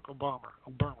Barack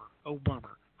Obama.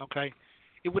 Okay,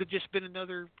 it would have just been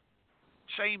another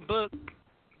same book,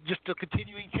 just a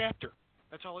continuing chapter.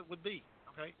 That's all it would be.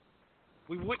 Okay,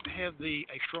 we wouldn't have a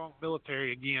strong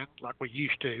military again like we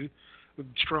used to, the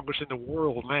strongest in the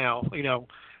world now.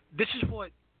 This is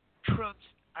what Trump's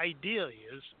idea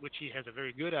is, which he has a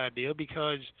very good idea,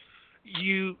 because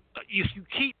you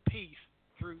keep peace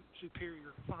through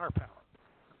superior firepower.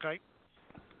 Okay.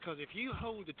 Because if you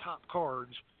hold the top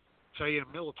cards, say in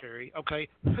a military, okay,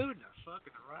 who in the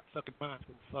right fucking mind's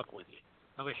going to fuck with you?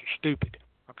 Unless you're stupid,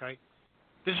 okay?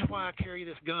 This is why I carry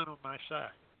this gun on my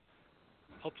side.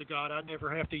 Hope to God I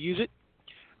never have to use it,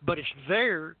 but it's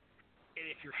there, and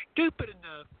if you're stupid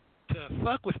enough to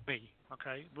fuck with me,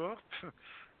 okay, well,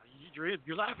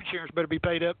 your life insurance better be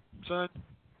paid up, son,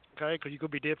 okay, because you're going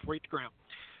to be dead before you hit the ground,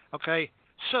 okay?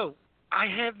 So I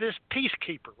have this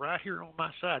peacekeeper right here on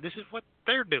my side. This is what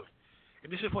they're doing,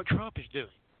 and this is what Trump is doing.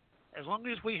 As long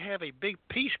as we have a big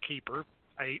peacekeeper,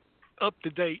 a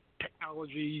up-to-date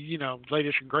technology,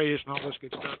 latest and greatest and all this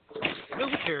good stuff,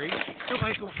 military,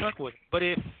 nobody's going to fuck with it. But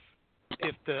if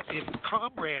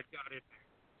Comrade got in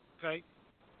there, okay,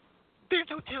 there's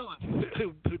no telling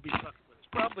who'd be fucking with us.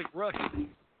 Probably Russia,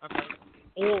 okay,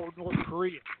 or North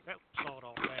Korea. That would solve it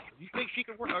all faster. You think she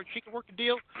can work? She can work the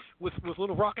deal with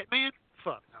little Rocket Man?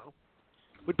 Fuck no.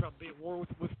 We'd probably be at war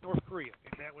with North Korea,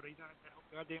 and that would unite the whole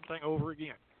goddamn thing over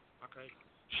again. Okay,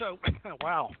 so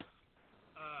wow,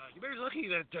 you better lucky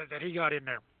that he got in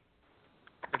there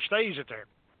and stays it there,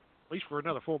 at least for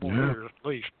another 4 more years, at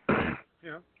least.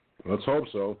 Yeah. Let's hope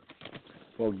so.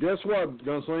 Well, guess what,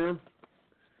 Gunslinger?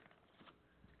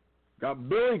 Got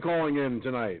Billy calling in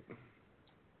tonight.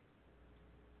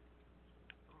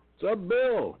 What's up,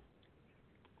 Bill?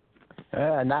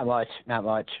 Not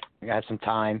much. I got some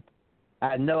time.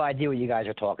 I have no idea what you guys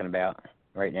are talking about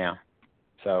right now,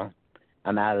 so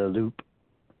I'm out of the loop.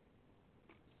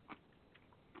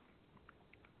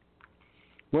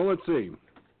 Well, let's see.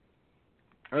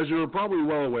 As you're probably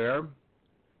well aware,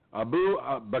 Abu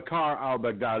Bakr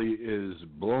al-Baghdadi is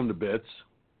blown to bits.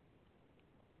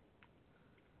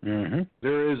 Mm-hmm.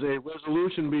 There is a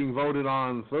resolution being voted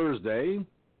on Thursday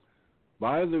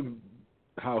by the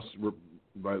House,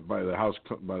 by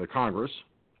the Congress,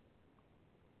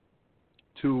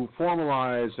 to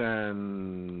formalize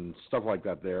and stuff like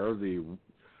that. There, the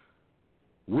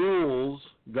rules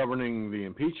governing the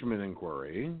impeachment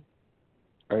inquiry.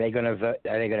 Are they going to vote?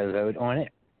 Are they going to vote on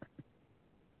it?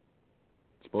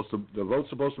 The vote's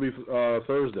supposed to be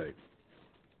Thursday.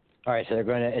 All right, so they're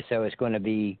going to. So it's going to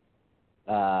be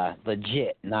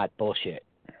legit, not bullshit.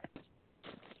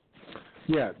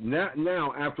 Yeah.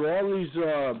 Now, after all these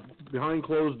behind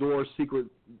closed doors secret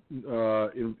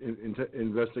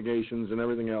investigations and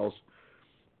everything else,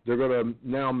 they're going to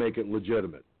now make it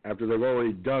legitimate. After they've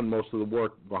already done most of the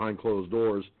work behind closed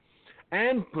doors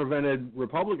and prevented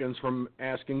Republicans from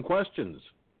asking questions.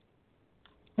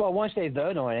 Well, once they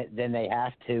vote on it, then they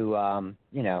have to,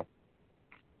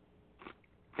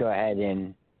 go ahead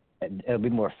and it'll be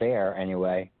more fair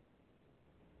anyway.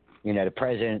 The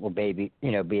president will be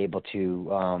able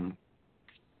to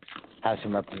have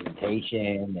some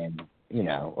representation and,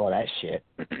 all that shit.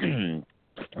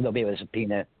 They'll be able to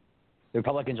subpoena. The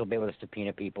Republicans will be able to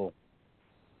subpoena people.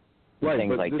 Right,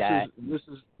 things but like that. This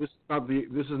is not.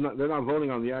 They're not voting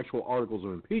on the actual articles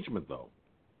of impeachment, though.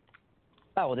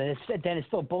 Oh, well, then it's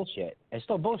still bullshit. It's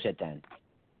still bullshit then.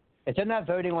 If they're not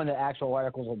voting on the actual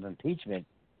articles of impeachment,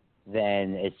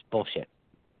 then it's bullshit.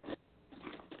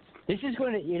 This is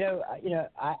going to,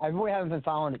 I really haven't been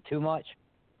following it too much,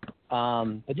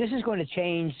 but this is going to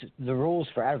change the rules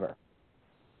forever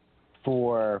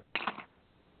for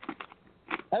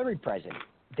every president.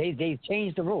 They've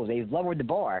changed the rules. They've lowered the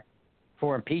bar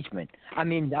for impeachment. I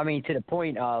mean, to the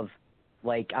point of,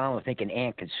 I don't think an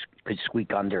ant could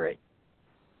squeak under it.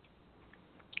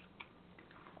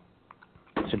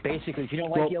 So basically, if you don't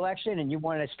like the election and you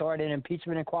want to start an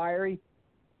impeachment inquiry,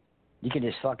 you can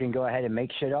just fucking go ahead and make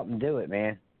shit up and do it,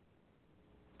 man.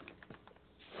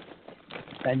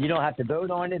 And you don't have to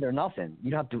vote on it or nothing.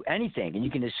 You don't have to do anything, and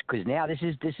you can just, because now this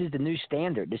is the new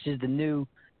standard. This is the new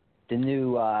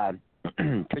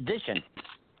tradition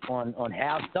on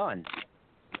how it's done.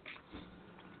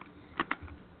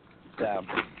 So.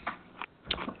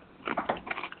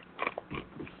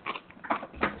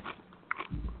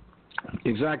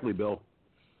 Exactly, Bill.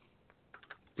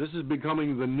 This is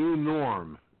becoming the new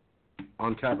norm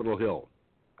on Capitol Hill.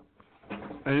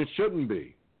 And it shouldn't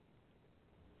be.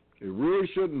 It really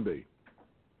shouldn't be.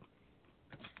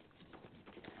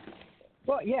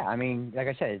 Well, yeah, I mean, like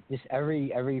I said,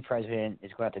 every president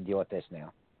is going to have to deal with this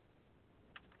now.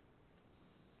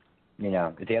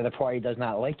 if the other party does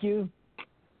not like you,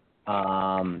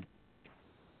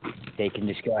 they can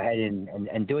just go ahead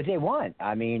and do what they want.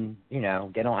 I mean, they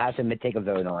don't have to take a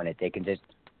vote on it. They can just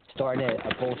start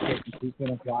a bullshit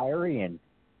impeachment inquiry and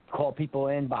call people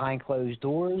in behind closed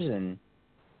doors and,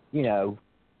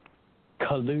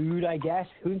 collude, I guess.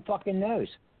 Who fucking knows?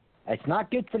 It's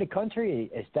not good for the country.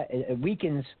 It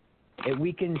weakens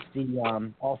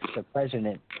the office of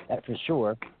president, that's for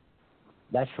sure.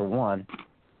 That's for one.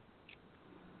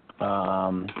 What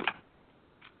are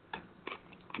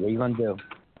you going to do?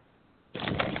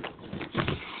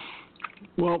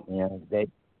 Well, they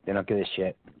don't give a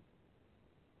shit.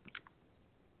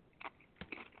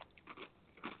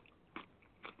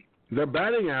 Their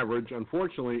batting average,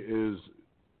 unfortunately, is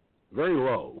very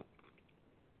low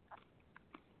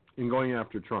in going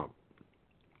after Trump.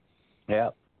 Yeah.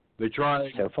 They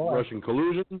tried so far. Russian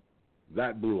collusion.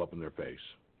 That blew up in their face.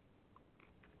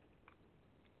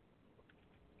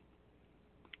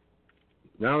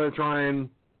 Now they're trying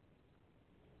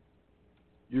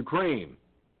Ukraine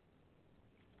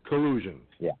collusion.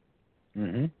 Yeah.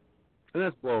 Mm-hmm. And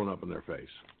that's blowing up in their face.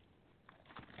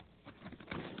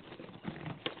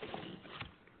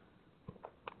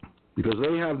 Because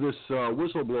they have this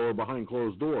whistleblower behind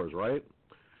closed doors, right?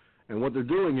 And what they're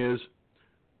doing is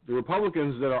the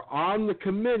Republicans that are on the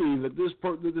committee that this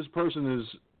person is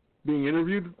being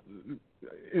interviewed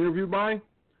by,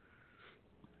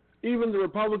 even the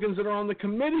Republicans that are on the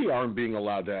committee aren't being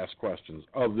allowed to ask questions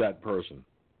of that person.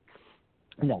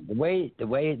 No, the way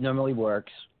it normally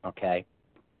works, okay,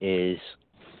 is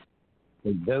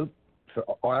they vote for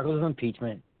articles of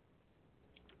impeachment,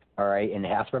 all right, in the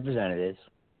House of Representatives.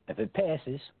 If it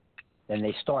passes, then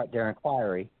they start their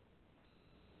inquiry,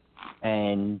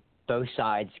 and both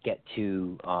sides get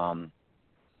to, call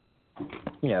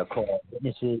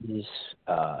witnesses,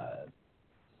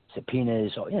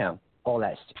 subpoenas, all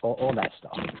that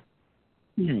stuff.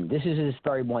 This is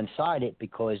very one-sided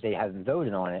because they haven't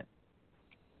voted on it,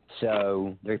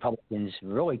 so the Republicans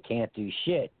really can't do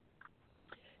shit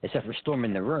except for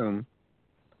storming the room,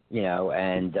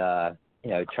 and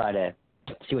try to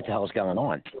see what the hell's going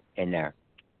on in there.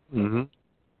 Mm-hmm.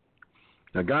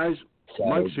 Now, guys, so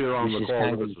Mike's here on the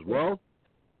call with us as well.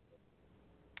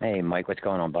 Hey, Mike, what's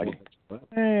going on, buddy?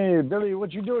 Hey, Billy,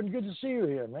 what you doing? Good to see you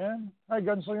here, man. Hi,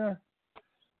 Gunslinger.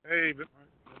 Hey,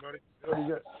 buddy.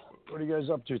 What are you guys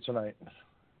up to tonight?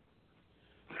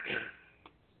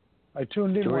 I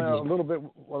tuned in a little bit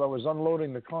while I was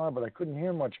unloading the car, but I couldn't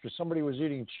hear much because somebody was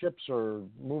eating chips or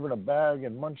moving a bag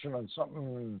and munching on something,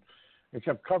 and it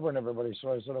kept covering everybody.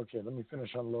 So I said, okay, let me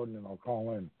finish unloading and I'll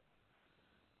call in.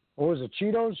 What was it,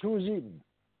 Cheetos? Who was eating?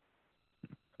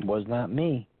 Was not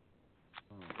me.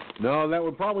 No, that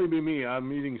would probably be me.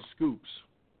 I'm eating scoops.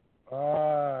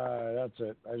 That's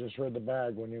it. I just read the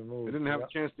bag when you moved. I didn't have a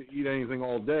chance to eat anything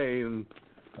all day, and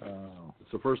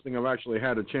it's the first thing I've actually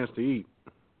had a chance to eat.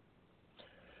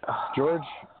 George,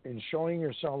 in showing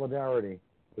your solidarity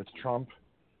with Trump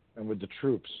and with the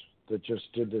troops that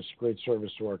just did this great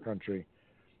service to our country,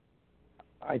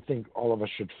 I think all of us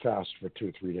should fast for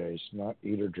 2-3 days, not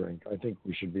eat or drink. I think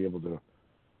we should be able to.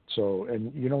 So,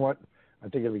 and you know what? I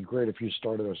think it'd be great if you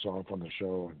started us off on the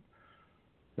show and,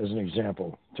 as an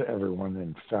example to everyone,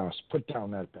 and fast. Put down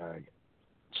that bag.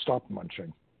 Stop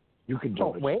munching. You can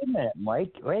do it. Wait a minute,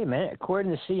 Mike. Wait a minute.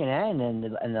 According to CNN and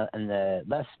the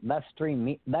left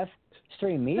stream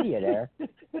media there,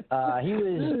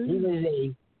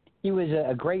 he was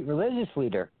a great religious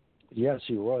leader. Yes,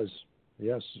 he was.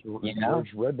 Yes,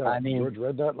 George read that. George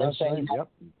read that last night. Yep.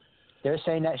 They're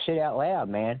saying that shit out loud,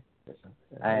 man.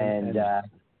 And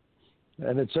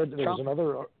it said there was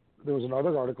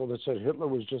another article that said Hitler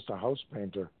was just a house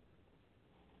painter.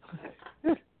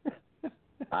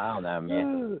 I don't know,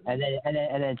 man.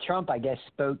 And then Trump, I guess,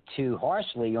 spoke too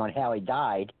harshly on how he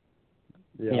died.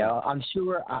 Yeah. I'm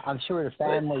sure the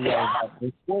family of the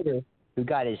reporter who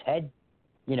got his head,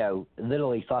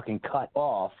 literally fucking cut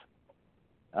off,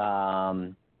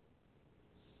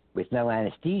 with no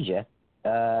anesthesia,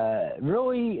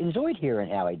 really enjoyed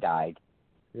hearing how he died.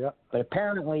 Yeah. But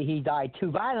apparently he died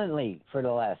too violently for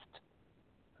the left.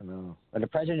 I know. But the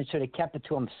president should have kept it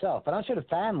to himself. But I'm sure the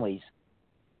families.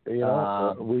 We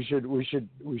should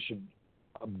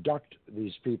abduct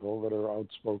these people that are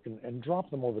outspoken and drop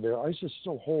them over there. ISIS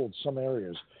still holds some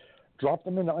areas. Drop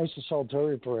them into ISIS-held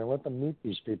territory and let them meet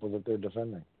these people that they're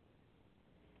defending.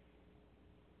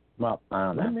 Well, I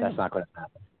don't know. That's not going to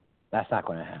happen. That's not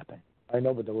going to happen. I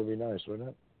know, but that would be nice, wouldn't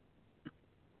it?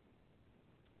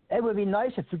 It would be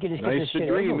nice if we could just get this shit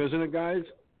dream, over. Isn't it, guys?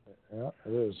 Yeah,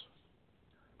 it is.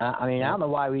 I don't know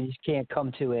why we just can't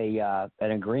come to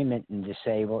an agreement and just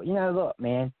say, well, look,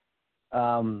 man,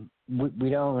 we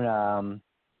don't,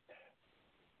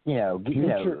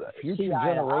 future see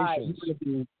eye to eye.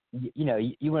 generations.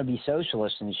 You want to be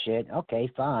socialist and shit. Okay,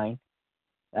 fine.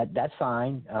 That's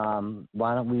fine.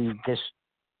 Why don't we just,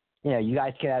 you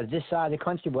guys can have this side of the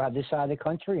country, we'll have this side of the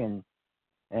country, and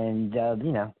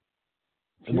we'll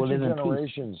live in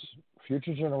peace.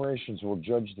 Future generations will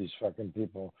judge these fucking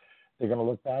people. They're going to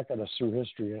look back at us through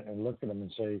history and look at them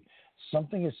and say,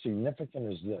 something as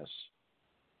significant as this,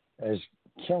 as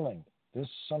killing this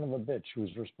son of a bitch who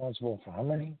was responsible for how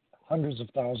many hundreds of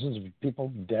thousands of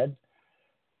people dead.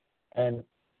 And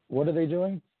what are they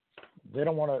doing? They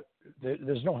don't want to,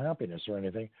 there's no happiness or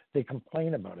anything. They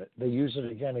complain about it. They use it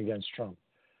again against Trump.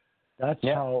 That's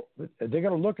how they're going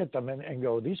to look at them and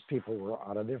go, these people were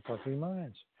out of their fucking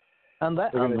minds.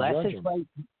 Unless it's like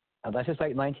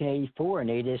 1984 and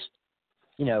they just,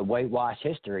 whitewash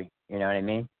history. You know what I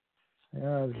mean?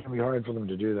 Yeah, it's going to be hard for them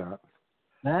to do that.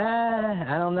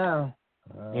 I don't know.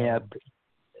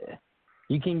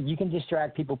 You can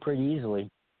distract people pretty easily.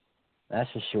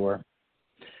 That's for sure.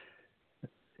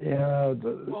 Yeah,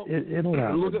 it'll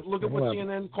happen. Look at what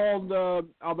CNN called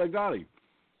al-Baghdadi.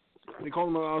 They called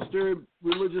him an austere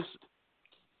religious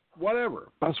whatever.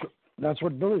 That's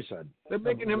what Billy said. They're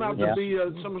making him out to be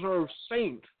some sort of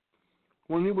saint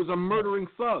when he was a murdering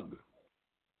thug.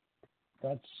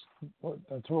 That's what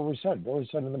we said. Billy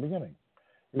said in the beginning.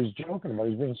 He was joking about it.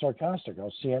 He was being sarcastic.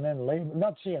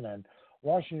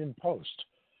 Washington Post.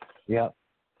 Yeah.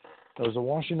 There was a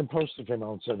Washington Post that came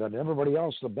out and said that. And everybody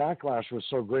else, the backlash was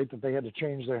so great that they had to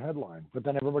change their headline. But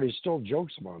then everybody still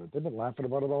jokes about it. They've been laughing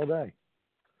about it all day.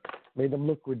 Made them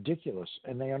look ridiculous.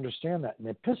 And they understand that. And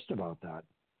they're pissed about that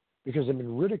because they've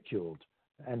been ridiculed.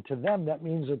 And to them, that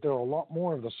means that there are a lot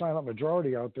more of the silent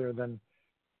majority out there than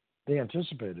they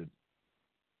anticipated.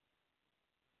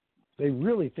 They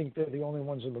really think they're the only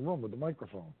ones in the room with the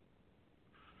microphone.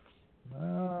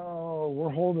 No, we're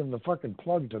holding the fucking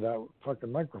plug to that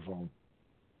fucking microphone.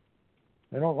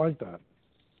 They don't like that.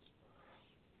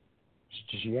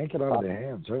 Just yank it out of their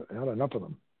hands. I had enough of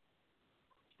them.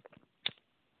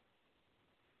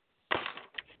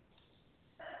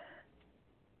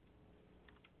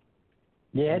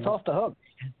 Yeah, it's off the hook.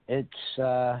 It's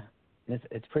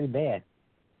pretty bad.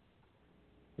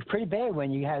 It's pretty bad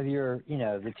when you have your,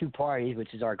 the two parties,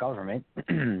 which is our government,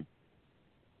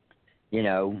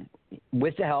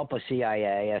 with the help of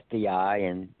CIA, FBI,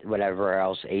 and whatever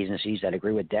else agencies that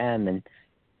agree with them, and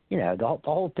the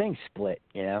whole thing's split.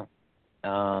 You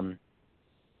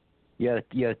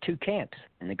have two camps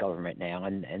in the government now,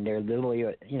 and they're literally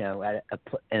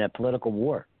in a political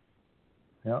war.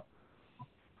 Yeah.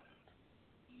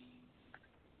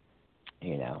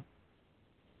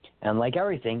 And like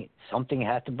everything, something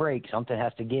has to break, something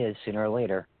has to give sooner or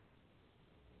later.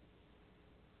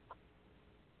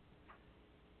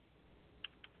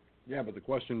 Yeah, but the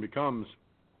question becomes,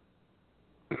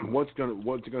 what's it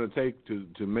gonna take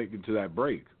to make it to that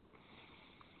break?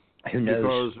 Who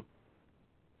knows?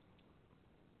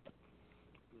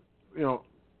 Because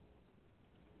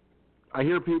I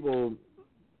hear people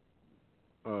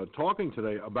talking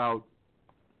today about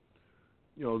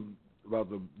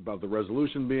about the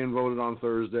resolution being voted on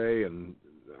Thursday, and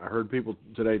I heard people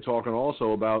today talking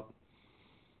also about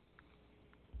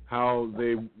how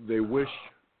they wish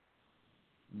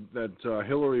that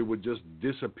Hillary would just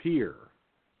disappear.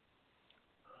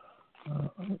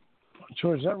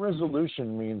 George, that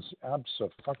resolution means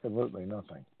absolutely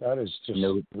nothing. That is just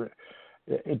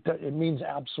it means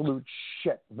absolute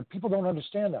shit. But people don't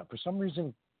understand that. For some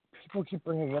reason, people keep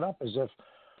bringing it up as if,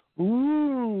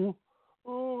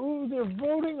 they're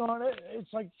voting on it.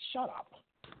 It's like, shut up.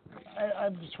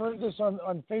 I've heard this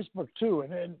on Facebook too,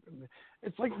 and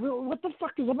it's like, what the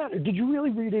fuck is the matter? Did you really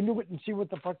read into it and see what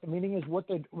the fuck the meaning is, what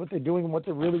they're doing and what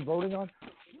they're really voting on?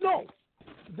 No.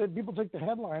 The people take the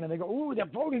headline and they go, they're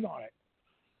voting on it.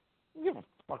 You give a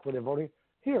fuck what they're voting.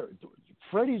 Here,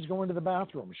 Freddie's going to the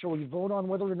bathroom. Shall we vote on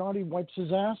whether or not he wipes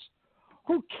his ass?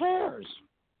 Who cares?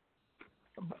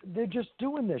 They're just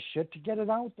doing this shit to get it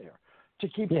out there. To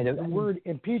keep the word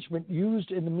impeachment used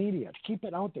in the media, to keep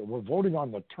it out there. We're voting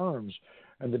on the terms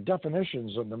and the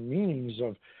definitions and the meanings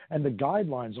of and the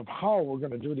guidelines of how we're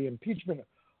going to do the impeachment.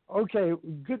 Okay,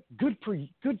 good for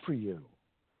you.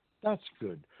 That's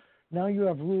good. Now you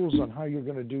have rules on how you're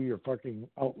going to do your fucking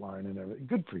outline and everything.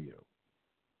 Good for you.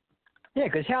 Yeah,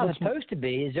 because how it's supposed to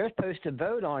be is they're supposed to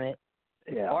vote on it,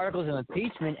 articles of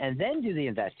impeachment, and then do the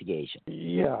investigation.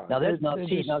 Yeah. Now they're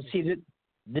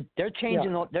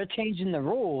changing the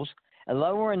rules and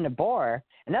lowering the bar,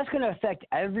 and that's going to affect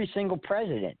every single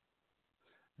president.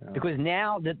 Yeah. Because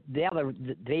now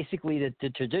basically the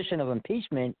tradition of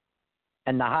impeachment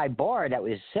and the high bar that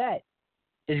was set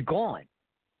is gone.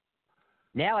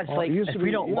 Now it's like if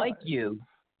we don't like you,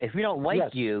 we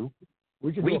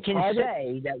can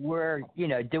say that we're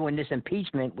doing this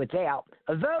impeachment without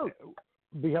a vote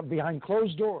behind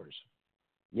closed doors.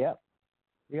 Yep,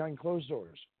 behind closed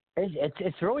doors.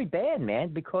 It's really bad, man,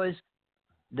 because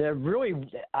they're really,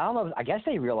 I don't know, I guess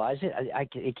they realize it.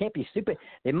 It can't be stupid.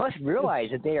 They must realize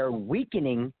that they are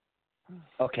weakening,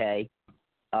 the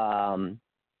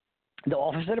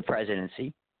office of the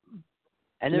presidency,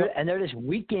 and they're just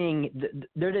weakening.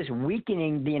 They're just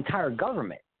weakening the entire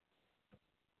government.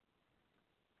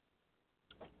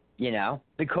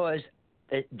 Because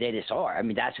they just are. I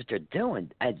mean, that's what they're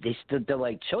doing. They're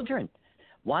like children.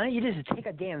 Why don't you just take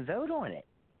a damn vote on it?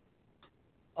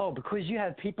 Oh, because you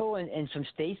have people in some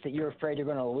states that you're afraid are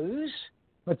going to lose?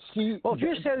 But see... Well, if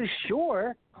you're so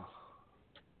sure,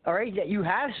 all right, that you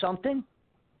have something,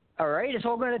 all right, it's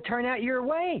all going to turn out your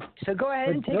way. So go ahead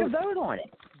and take a vote on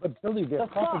it. But, Billy, their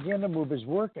propaganda move is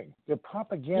working. Their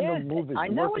propaganda move is working. I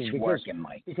know it's working,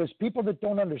 Mike. Because people that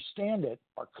don't understand it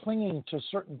are clinging to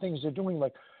certain things they're doing,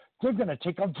 like they're going to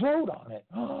take a vote on it.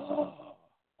 Oh,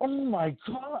 my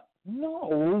God.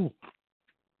 No.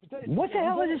 What the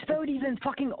hell is this vote even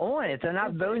fucking on if they're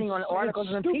not voting on articles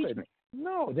of impeachment?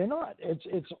 No, they're not.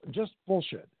 It's just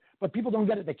bullshit. But people don't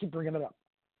get it. They keep bringing it up.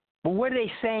 Well, what are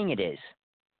they saying it is?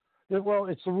 Well,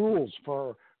 it's the rules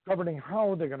for governing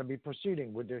how they're going to be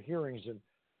proceeding with their hearings, and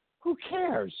who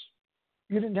cares?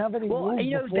 You didn't have any rules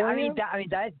beforehand?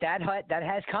 That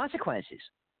has consequences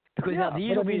because now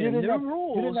these will be the new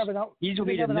rules. These will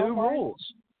be the new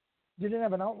rules. You didn't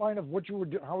have an outline of what you were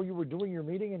how you were doing your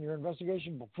meeting and your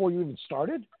investigation before you even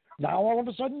started? Now all of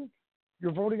a sudden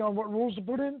you're voting on what rules to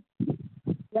put in?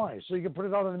 Why? So you can put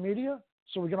it out in the media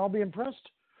so we can all be impressed?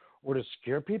 Or to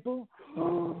scare people?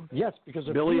 Yes, because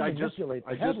if Billy, you I just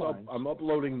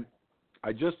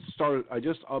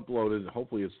uploaded,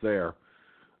 hopefully it's there,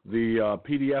 the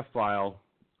PDF file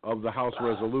of the House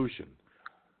resolution.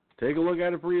 Take a look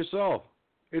at it for yourself.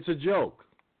 It's a joke.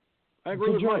 I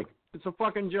agree with Mike. It's a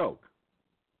fucking joke.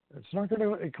 It's not going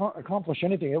to accomplish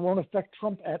anything. It won't affect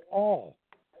Trump at all.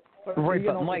 Right,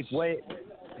 but Mike,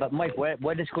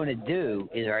 what it's going to do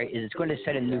is it's going to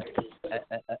set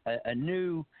a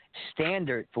new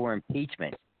standard for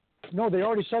impeachment. No, they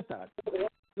already set that.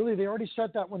 Really, they already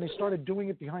set that when they started doing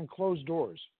it behind closed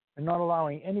doors and not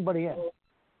allowing anybody in.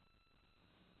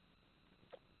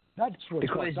 That's what's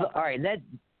because all right,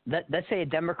 let's say a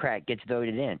Democrat gets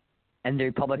voted in, and the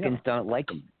Republicans don't like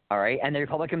him. All right, and the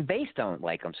Republican base don't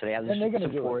like them, so they have the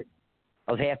support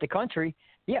of half the country.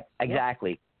 Yep,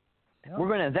 exactly. Yep. We're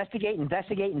going to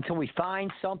investigate until we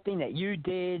find something that you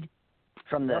did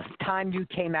from the time you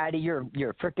came out of your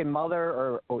freaking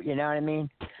mother, or you know what I mean?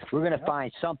 We're going to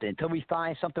find something. Until we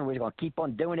find something, we're going to keep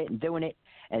on doing it,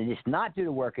 and just not do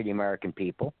the work of the American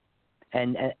people,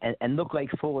 and look like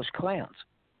foolish clowns.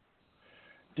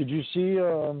 Did you see?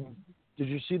 Did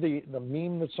you see the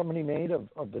meme that somebody made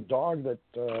of the dog that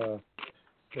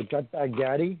got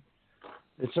Baghdadi?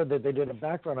 It said that they did a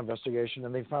background investigation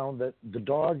and they found that the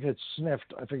dog had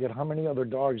sniffed, I forget how many other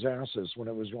dogs' asses when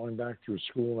it was going back through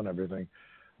school and everything.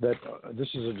 That this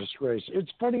is a disgrace.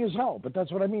 It's funny as hell, but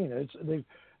that's what I mean.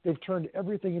 They've turned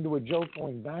everything into a joke,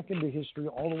 going back into history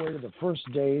all the way to the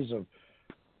first days of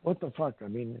what the fuck. I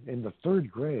mean, in the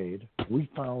third grade, we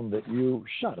found that you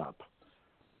shut up.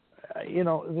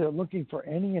 They're looking for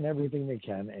any and everything they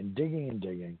can and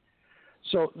digging.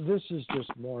 So this is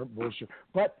just more bullshit.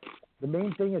 But the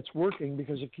main thing, it's working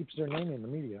because it keeps their name in the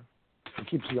media. It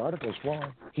keeps the articles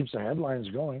flowing, keeps the headlines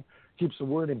going, keeps the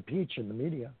word impeach in the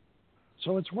media.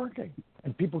 So it's working,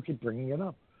 and people keep bringing it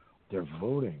up. They're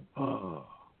voting. Oh,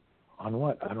 on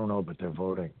what? I don't know, but they're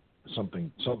voting.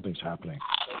 Something's happening.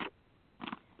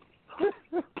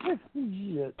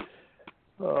 Shit.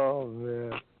 Oh,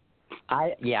 man.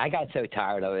 I got so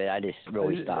tired of it, I just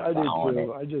really stopped following it.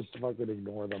 I just fucking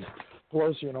ignore them.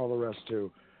 Pelosi and all the rest,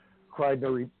 too.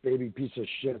 Crybaby baby piece of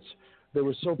shits. They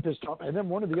were so pissed off. And then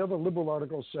one of the other liberal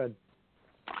articles said,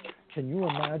 can you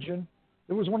imagine?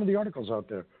 There was one of the articles out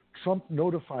there. Trump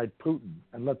notified Putin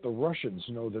and let the Russians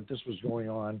know that this was going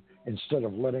on instead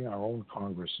of letting our own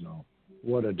Congress know.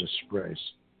 What a disgrace.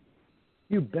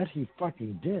 You bet he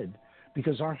fucking did,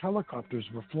 because our helicopters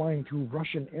were flying through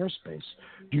Russian airspace.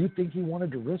 Do you think he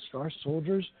wanted to risk our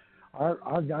soldiers,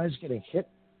 our guys getting hit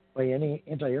by any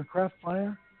anti-aircraft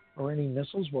fire or any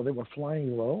missiles while they were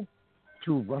flying low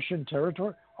through Russian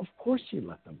territory? Of course he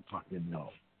let them fucking know.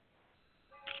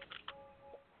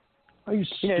 Are you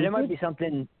stupid? There might be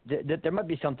something. There might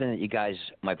be something that you guys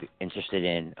might be interested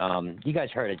in. You guys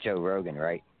heard of Joe Rogan,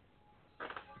 right?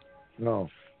 No.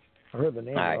 I heard the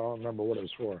name, All right. I don't remember what it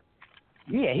was for.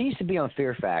 Yeah, he used to be on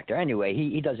Fear Factor. Anyway,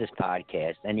 he does this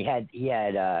podcast, and he had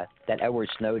that Edward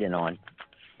Snowden on.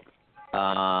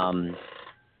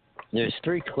 There's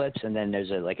 3 clips, and then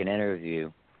there's an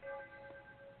interview.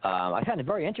 I found it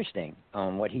very interesting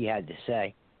on what he had to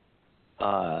say.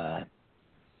 Because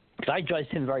I judged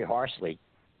him very harshly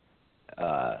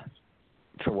for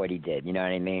what he did. You know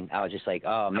what I mean? I was just like,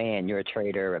 oh man, you're a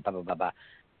traitor, blah blah blah blah.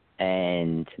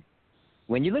 And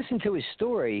when you listen to his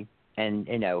story, and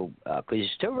because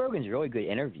Joe Rogan's a really good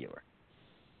interviewer.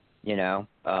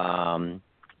 Snowden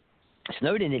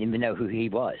didn't even know who he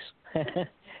was.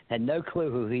 Had no clue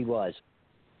who he was.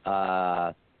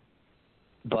 But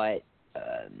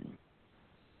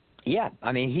yeah,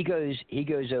 I mean, he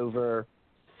goes over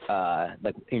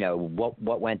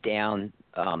what went down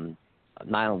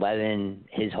 9/11.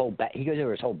 He goes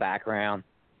over his whole background.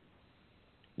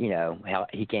 How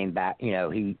he came back. He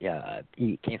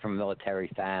came from a military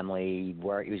family. He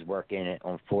was working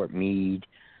on Fort Meade.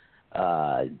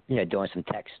 Doing some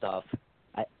tech stuff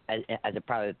as a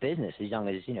private business as young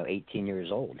as 18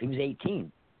 years old. He was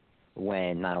 18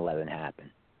 when 9/11 happened.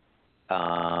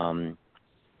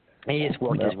 He just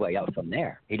worked his way up from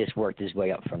there. He just had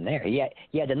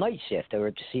the night shift over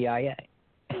at the CIA.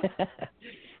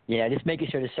 Just making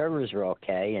sure the servers were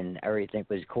okay and everything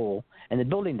was cool, and the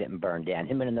building didn't burn down.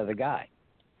 Him and another guy.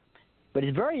 But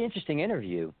it's a very interesting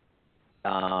interview,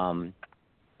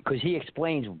 because he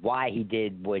explains why he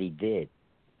did what he did.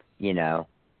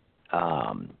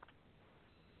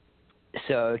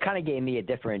 So it kind of gave me a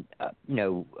different, it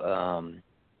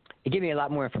gave me a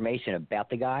lot more information about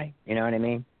the guy. You know what I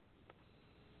mean?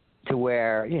 To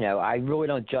where I really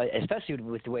don't judge, especially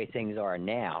with the way things are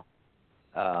now.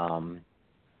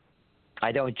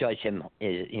 I don't judge him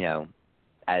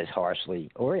as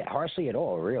harshly or harshly at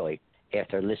all, really,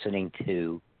 after listening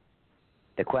to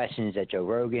the questions that Joe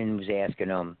Rogan was asking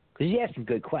him, because he's asking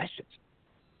good questions.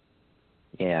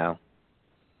 So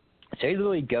he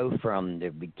really go from the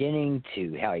beginning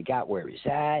to how he got where he's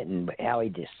at and how he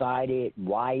decided,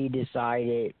 why he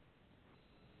decided,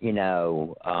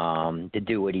 to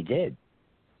do what he did.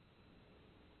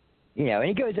 And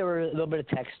he goes over a little bit of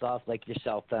tech stuff like your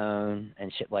cell phone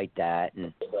and shit like that,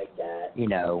 and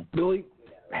Billy,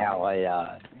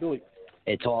 how Billy,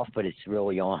 it's off but it's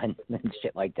really on and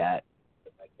shit like that.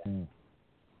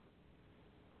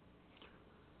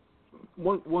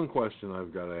 One question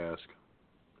I've got to ask: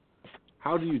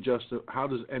 How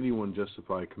does anyone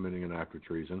justify committing an act of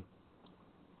treason?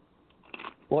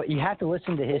 Well, you have to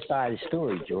listen to his side of the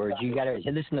story, George. You got to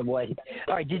listen to what.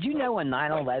 All right, did you know on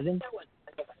 9/11?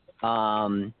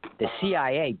 The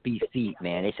CIA beat feet,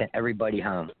 man. They sent everybody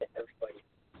home.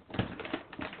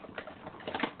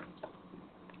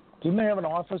 Didn't they have an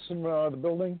office in the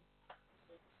building?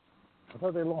 I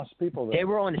thought they lost people there. They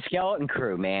were on the skeleton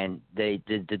crew, man. The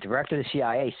director of the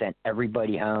CIA sent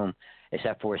everybody home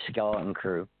except for a skeleton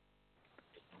crew.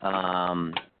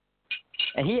 And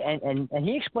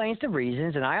he explains the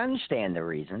reasons, and I understand the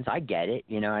reasons. I get it,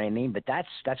 you know what I mean? But that's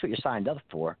what you're signed up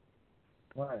for.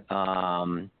 Right.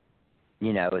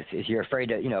 If you're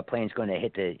afraid that, a plane's going to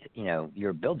hit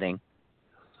your building,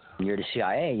 and you're the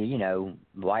CIA,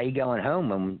 why are you going home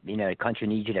when, the country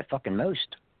needs you the fucking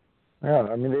most? Yeah,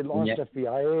 I mean, they lost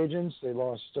FBI agents, they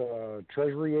lost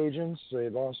Treasury agents, they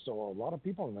lost a lot of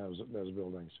people in those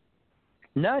buildings.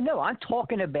 No, I'm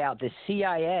talking about the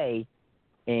CIA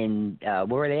in,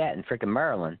 where are they at? In frickin'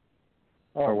 Maryland.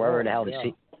 Or wherever the hell they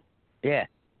see. Yeah.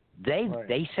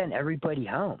 They sent everybody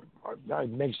home. That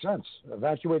makes sense.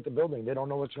 Evacuate the building. They don't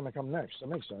know what's going to come next. That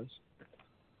makes sense.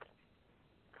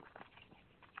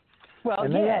 Well,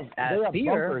 and they have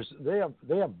bunkers.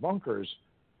 They have bunkers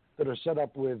that are set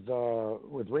up with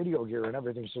radio gear and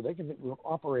everything, so they can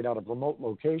operate out of remote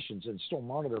locations and still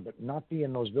monitor, but not be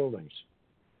in those buildings.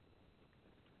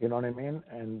 You know what I mean?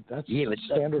 And that's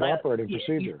standard operating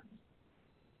procedure.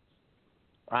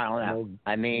 I don't know.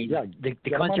 I mean, the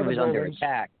country was under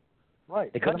attack.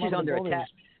 Right. The country's under attack.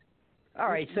 All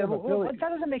right, so that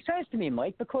doesn't make sense to me,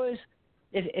 Mike, because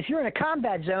if you're in a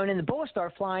combat zone and the bullets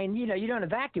start flying, you don't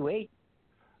evacuate.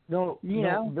 No,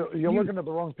 you're looking at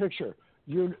the wrong picture.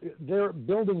 Their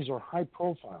buildings are high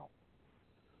profile,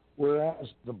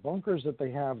 whereas the bunkers that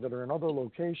they have that are in other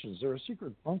locations, there are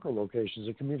secret bunker locations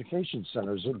and communication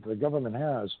centers that the government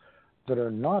has that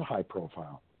are not high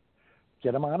profile.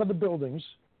 Get them out of the buildings,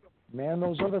 man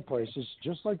those other places,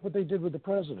 just like what they did with the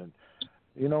president.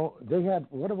 They had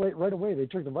right away. They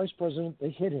took the vice president.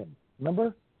 They hit him.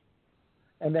 Remember?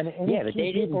 And then any but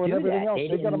they didn't people and do everything that. else.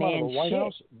 They got them out of the White shit.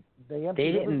 House.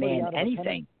 They didn't man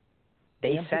anything.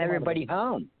 They sent everybody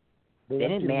home. They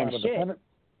didn't man shit.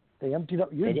 They emptied up.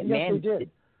 Yes, they did.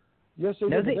 Yes, they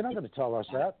did. They're not going to tell us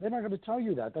that. They're not going to tell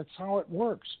you that. That's how it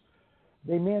works.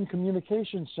 They man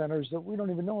communication centers that we don't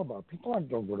even know about. People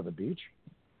don't go to the beach.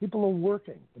 People are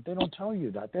working, but they don't tell you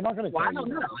that. They're not going to tell you that. I don't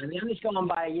know. I mean, I'm just going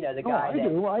by, the guy. I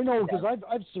do. I know because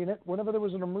I've seen it. Whenever there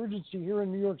was an emergency here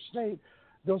in New York State,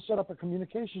 they'll set up a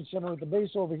communication center at the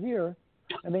base over here,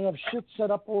 and they have shit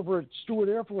set up over at Stewart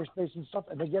Air Force Base and stuff,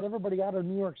 and they get everybody out of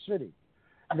New York City.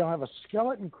 And they'll have a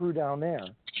skeleton crew down there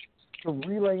to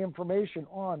relay information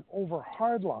on over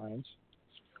hard lines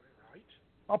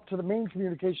up to the main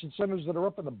communication centers that are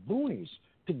up in the boonies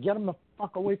to get them the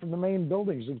fuck away from the main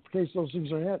buildings in case those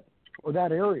things are hit, or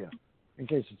that area in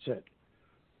case it's hit.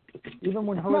 Even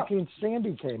when Hurricane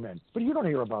Sandy came in. But you don't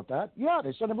hear about that. Yeah,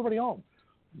 they sent everybody home.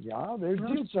 Yeah, they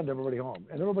did send everybody home.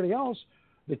 And everybody else,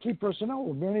 the key personnel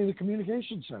were manning the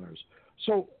communication centers.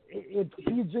 So it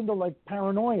feeds into like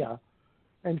paranoia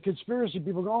and conspiracy.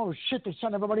 People go, oh shit, they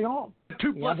sent everybody home. But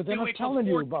they're not telling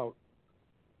you about.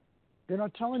 They're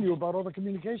not telling you about all the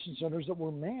communication centers that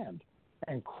were manned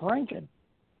and cranking.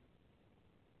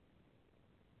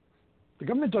 The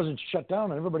government doesn't shut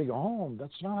down and everybody go home.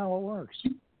 That's not how it works.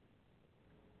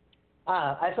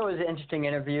 I thought it was an interesting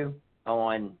interview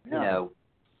on,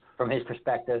 from his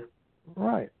perspective.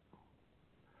 Right.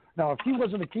 Now, if he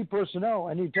wasn't a key personnel,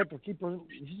 any type of key personnel,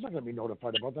 he's not going to be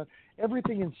notified about that.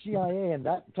 Everything in CIA and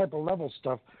that type of level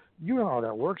stuff, you know how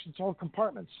that works. It's all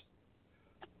compartments.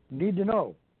 Need to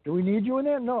know. Do we need you in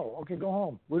there? No. Okay, go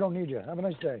home. We don't need you. Have a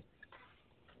nice day.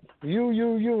 You,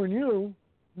 and you.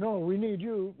 No, we need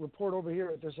you. Report over here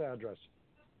at this address.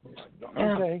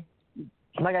 Okay.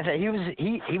 Like I said,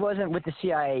 he wasn't with the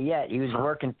CIA yet. He was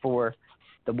working for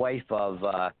the wife of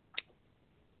a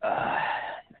guy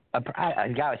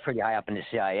who was pretty high up in the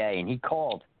CIA, and he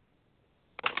called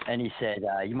and he said,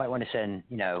 "You might want to send,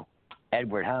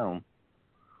 Edward home."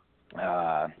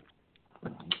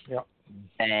 Yep.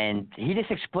 And he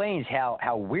just explains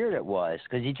how weird it was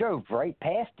because he drove right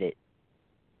past it.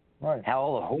 Right. How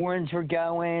all the horns were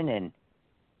going, and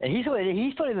he still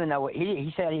didn't know what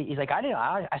he said. He's like,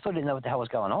 I still didn't know what the hell was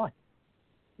going on.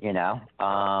 And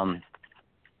I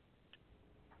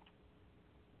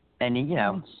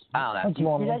don't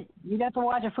know. You'd have to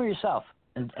watch it for yourself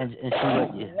and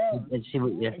see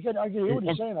what you. I can hear what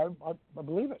you're saying. I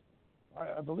believe it.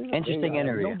 I believe it. Interesting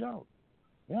interview. I have no doubt.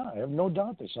 Yeah, I have no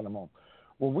doubt they sent them home.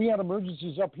 When we had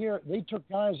emergencies up here, they took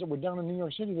guys that were down in New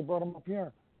York City. They brought them up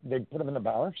here. They put them in the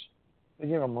barracks. They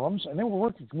gave them rooms, and they were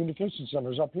working communication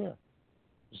centers up here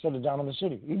instead of down in the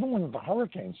city. Even when the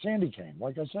Hurricane Sandy came,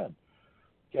 like I said,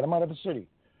 get them out of the city.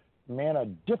 Man, a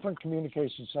different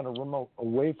communication center remote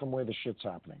away from where the shit's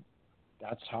happening.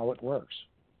 That's how it works.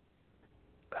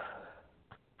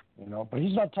 But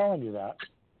he's not telling you that.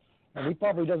 And he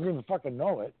probably doesn't even fucking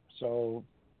know it. So,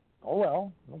 oh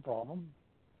well, no problem.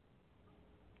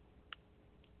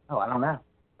 Oh, I don't know.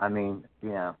 I mean,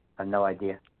 I have no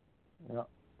idea. Yeah.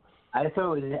 I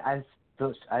thought it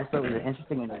was an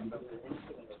interesting interview.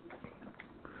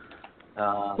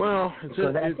 Well,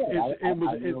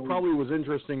 it probably was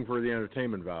interesting for the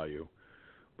entertainment value,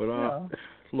 but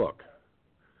look,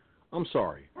 I'm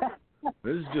sorry.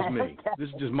 This is just me. This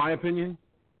is just my opinion.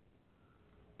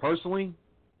 Personally,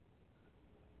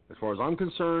 as far as I'm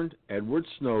concerned, Edward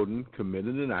Snowden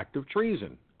committed an act of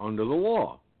treason under the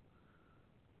law.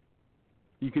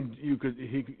 He could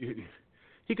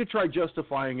try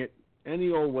justifying it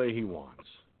any old way he wants,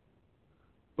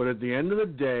 but at the end of the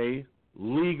day,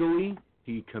 legally,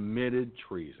 he committed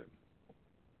treason.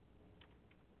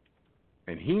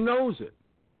 And he knows it.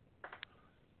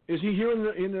 Is he here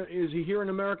is he here in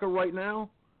America right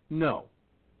now? No.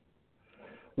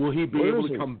 Will he be able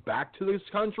to come back to this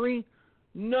country?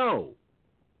 No.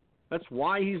 That's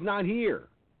why he's not here.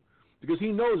 Because he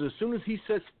knows as soon as he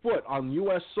sets foot on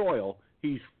U.S. soil,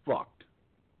 he's fucked.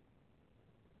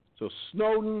 So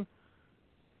Snowden,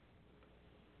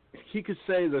 he could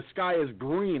say the sky is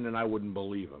green and I wouldn't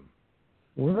believe him.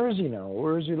 Where is he now?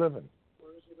 Where is he living?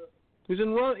 He's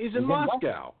in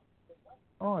Moscow.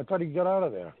 Oh, I thought he got out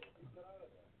of there.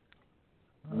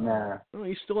 Nah. No,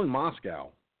 he's still in Moscow.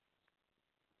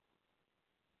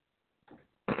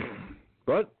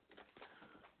 But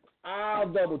I'll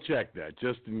double check that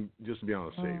just to be on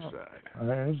the safe side.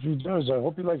 If he does, I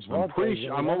hope he likes vodka.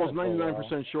 I'm almost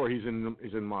 99% sure he's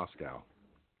in Moscow.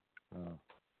 Oh.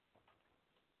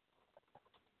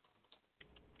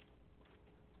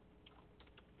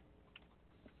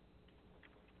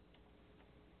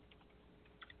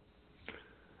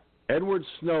 Edward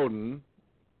Snowden,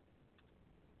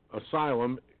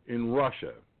 asylum in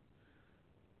Russia.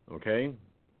 Okay?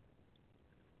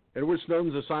 Edward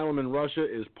Snowden's asylum in Russia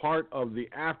is part of the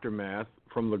aftermath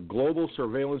from the global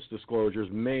surveillance disclosures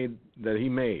that he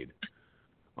made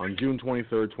on June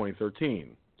 23,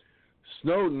 2013.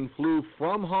 Snowden flew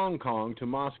from Hong Kong to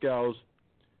Moscow's.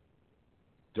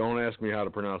 Don't ask me how to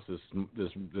pronounce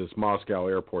this Moscow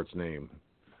airport's name.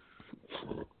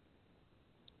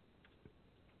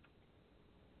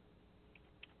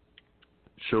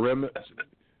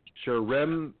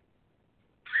 Sheremetyevo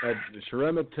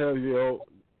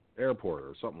Airport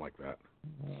or something like that.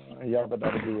 Yeah, but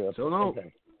that'll be it. So no,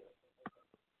 okay.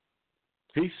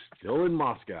 He's still in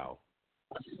Moscow.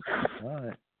 All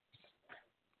right.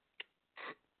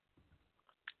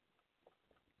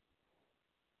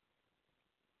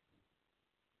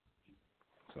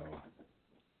 So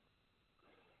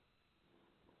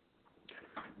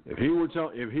if he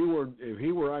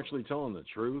were actually telling the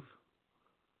truth,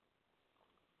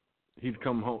 he'd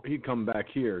come home. He'd come back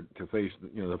here to face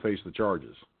the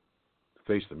charges, to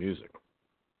face the music.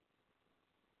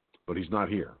 But he's not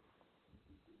here.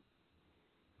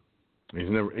 He's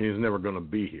never going to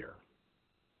be here.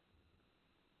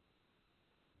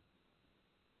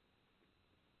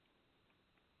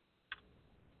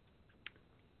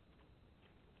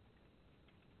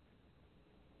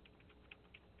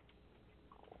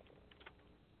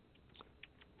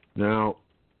 Now,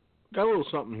 got a little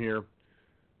something here.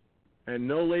 And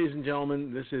no, ladies and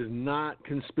gentlemen, this is not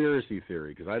conspiracy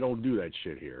theory because I don't do that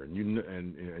shit here,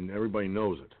 and everybody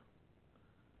knows it.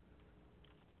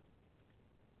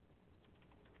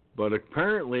 But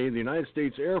apparently, the United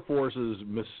States Air Force's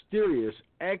mysterious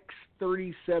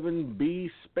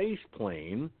X-37B space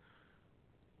plane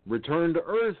returned to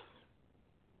Earth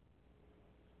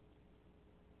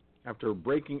after a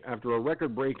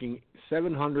record-breaking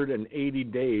 780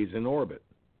 days in orbit.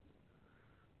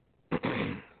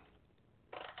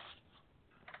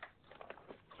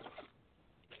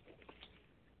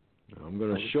 I'm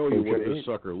going to show you what this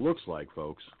sucker looks like,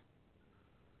 folks.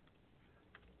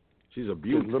 She's a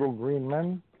beauty. Did little green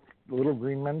men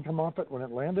come off it when it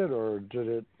landed, or did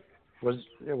it was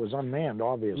unmanned?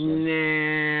 Obviously.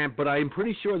 Nah, but I'm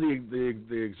pretty sure the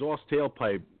exhaust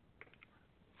tailpipe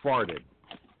farted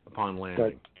upon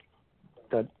landing.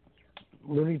 That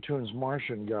Looney Tunes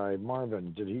Martian guy,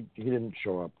 Marvin, he didn't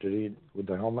show up, did he, with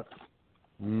the helmet?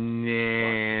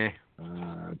 Nah.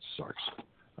 It sucks.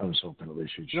 I was hoping at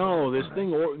least you'd show No, up.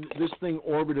 this thing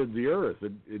orbited the Earth.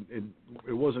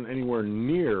 It wasn't anywhere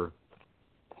near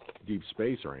deep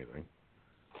space or anything.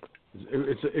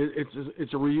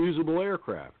 It's a reusable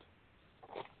aircraft.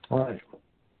 All right.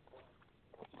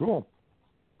 Cool.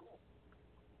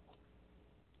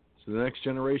 It's the next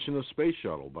generation of space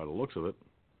shuttle, by the looks of it.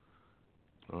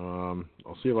 I'll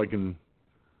see if I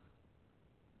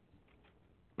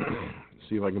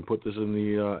can put this in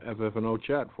the FFNO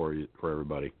chat for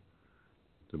everybody.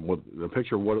 The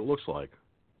picture of what it looks like.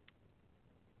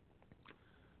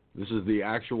 This is the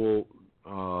actual,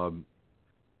 and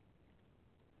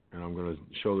I'm going to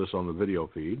show this on the video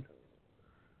feed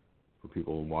for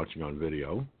people watching on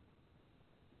video.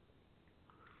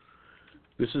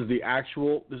 This is the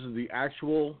actual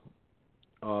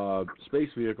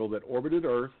space vehicle that orbited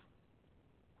Earth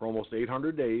for almost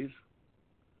 800 days.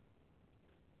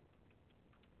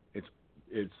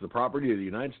 It's the property of the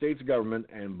United States government,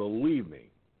 and believe me,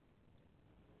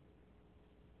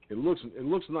 it looks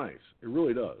nice. It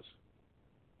really does.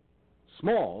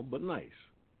 Small, but nice.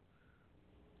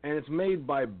 And it's made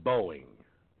by Boeing.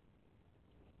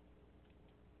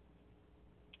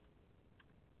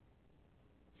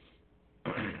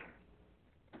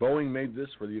 Boeing made this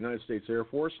for the United States Air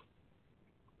Force.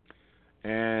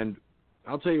 And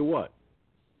I'll tell you what,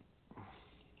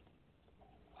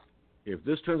 if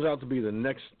this turns out to be the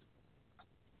next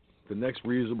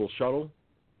reusable shuttle,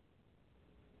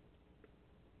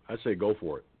 I'd say go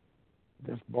for it.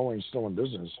 If Boeing's still in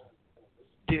business.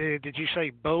 Did you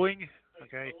say Boeing?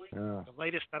 Okay. Yeah. The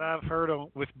latest that I've heard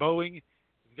with Boeing,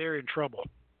 they're in trouble.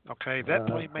 Okay, that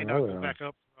plane may not go back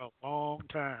up for a long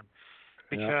time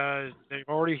because they're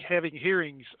already having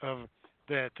hearings of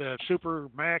that Super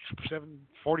Max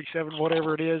 747,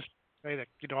 whatever it is. Say that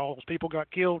all those people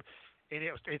got killed, and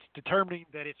it's determining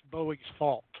that it's Boeing's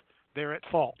fault. They're at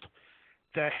fault.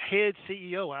 The head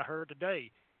CEO I heard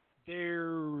today,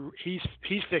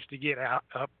 he's fixed to get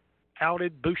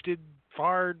outed, boosted,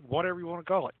 fired, whatever you want to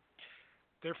call it.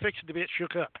 They're fixing to get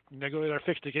shook up. They're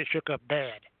fixed to get shook up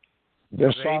bad.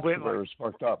 Their software is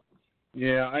fucked up.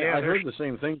 Yeah, I heard the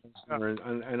same thing,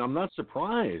 and I'm not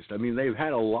surprised. I mean, they've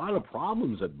had a lot of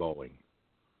problems at Boeing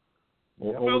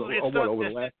over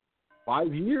the last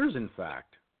 5 years, in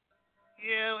fact.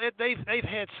 Yeah, they've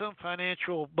had some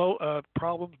financial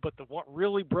problems, but what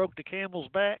really broke the camel's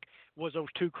back was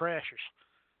those two crashes.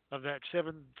 of that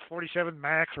 747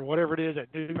 Max or whatever it is, that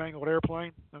newfangled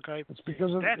airplane. Okay, it's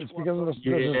because of That's the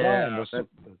yeah, design,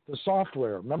 the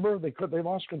software. Remember, they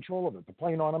lost control of it. The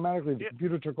plane automatically, the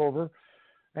computer took over,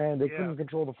 and they couldn't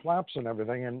control the flaps and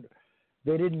everything, and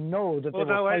they didn't know that they were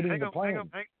fighting the plane.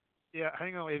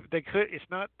 Hang on. If they could, it's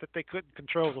not that they couldn't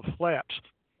control the flaps.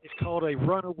 It's called a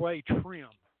runaway trim.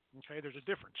 Okay, there's a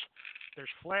difference. There's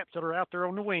flaps that are out there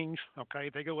on the wings. Okay,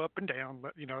 they go up and down,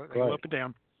 but they go up and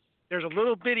down. There's a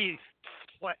little bitty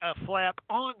flap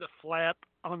on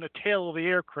the tail of the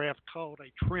aircraft called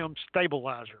a trim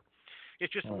stabilizer.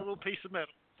 It's just a little piece of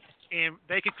metal, and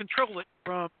they can control it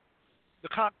from the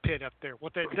cockpit up there.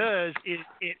 What that does is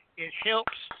it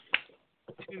helps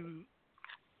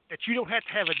that you don't have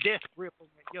to have a death grip on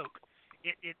that yoke.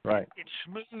 It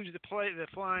smooths the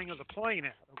flying of the plane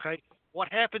out. Okay, what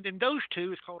happened in those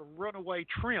two is called a runaway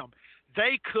trim.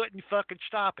 They couldn't fucking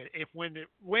stop it. If when it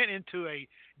went into a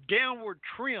downward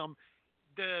trim,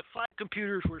 the flight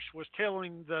computers was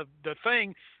telling the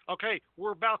thing, okay,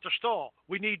 we're about to stall.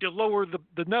 We need to lower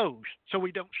the nose so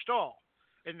we don't stall.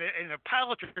 And the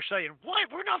pilots are saying,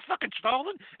 what? We're not fucking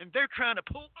stalling. And they're trying to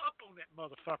pull up on that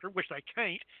motherfucker, which they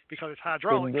can't because it's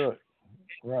hydraulics. Couldn't do it.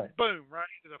 Right. Boom, right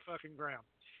into the fucking ground.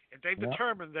 And they've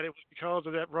determined that it was because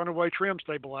of that runaway trim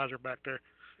stabilizer back there.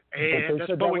 And but they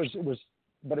said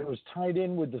but it was tied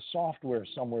in with the software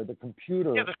somewhere, the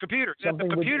computer. Yeah, the computer.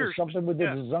 Something with the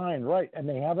design, right? And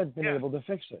they haven't been able to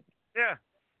fix it. Yeah.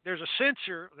 There's a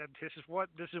sensor that this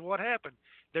is what happened.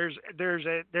 There's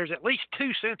at least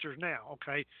two sensors now.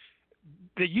 Okay,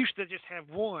 they used to just have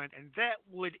one, and that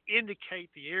would indicate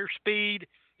the airspeed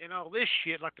and all this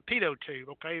shit, like the pitot tube.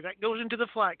 Okay, that goes into the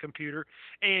flight computer,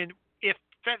 and if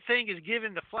that thing is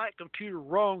giving the flight computer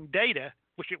wrong data,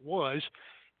 which it was,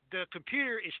 the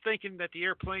computer is thinking that the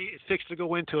airplane is fixed to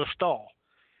go into a stall.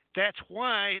 That's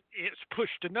why it's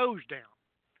pushed the nose down.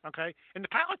 Okay, and the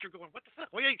pilots are going, what the fuck?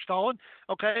 We ain't stalling.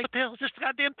 Okay, what the hell is this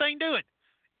goddamn thing doing?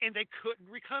 And they couldn't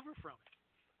recover from it.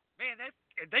 Man,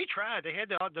 they tried. They had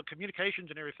the communications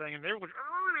and everything, and they were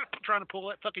trying to pull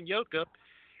that fucking yoke up.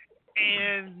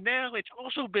 And now it's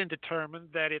also been determined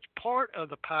that it's part of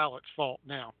the pilot's fault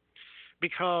now,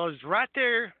 because right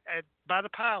there by the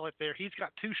pilot there, he's got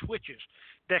two switches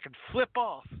that can flip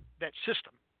off that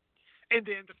system, and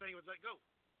then the thing would let go.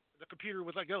 The computer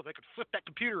would let go. They could flip that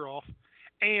computer off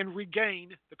and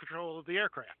regain the control of the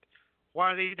aircraft.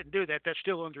 Why they didn't do that, that's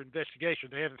still under investigation.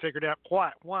 They haven't figured out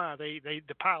quite why the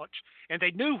pilots, and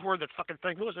they knew where the fucking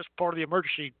thing was. That's part of the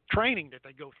emergency training that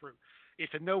they go through, is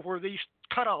to know where these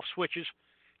cutoff switches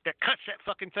that cuts that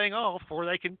fucking thing off before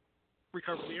they can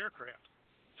recover the aircraft.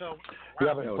 So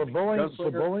yeah, but for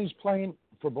Boeing's plane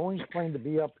to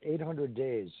be up 800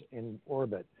 days in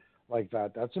orbit like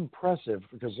that, that's impressive,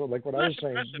 because like what I was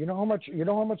saying, you know how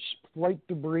much flight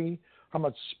debris, how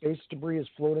much space debris is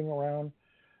floating around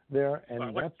there,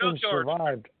 and that thing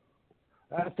survived.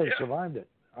 That thing survived it.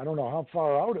 I don't know how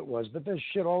far out it was, but there's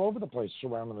shit all over the place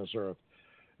surrounding this Earth,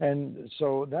 and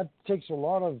so that takes a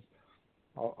lot of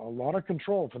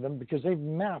control for them, because they've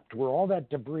mapped where all that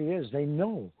debris is. They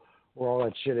know where all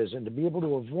that shit is, and to be able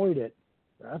to avoid it,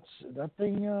 that's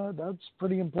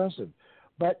pretty impressive.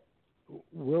 But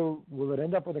will it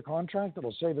end up with a contract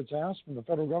that'll save its ass from the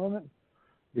federal government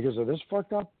because of this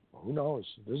fuck up? Who knows?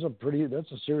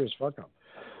 That's a serious fuck up.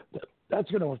 That's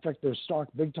going to affect their stock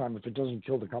big time if it doesn't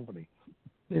kill the company.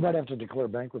 They might have to declare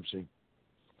bankruptcy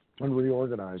and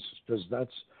reorganize, because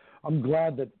I'm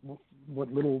glad that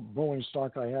what little Boeing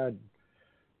stock I had,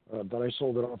 that I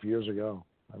sold it off years ago.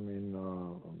 I mean,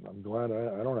 I'm glad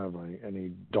I don't have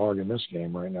any dog in this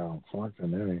game right now.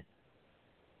 Fucking any.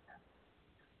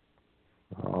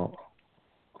 Oh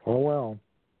well.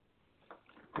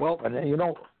 Well, and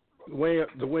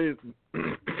the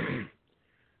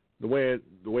way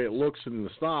it looks in the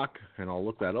stock, and I'll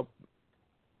look that up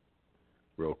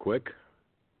real quick,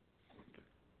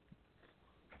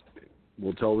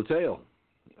 will tell the tale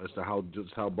as to how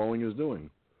Boeing is doing.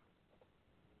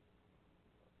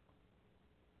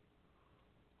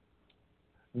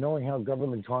 Knowing how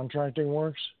government contracting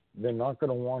works, they're not going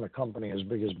to want a company as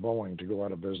big as Boeing to go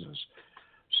out of business.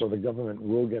 So the government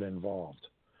will get involved,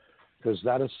 because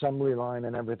that assembly line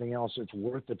and everything else, it's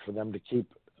worth it for them to keep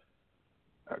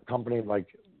a company like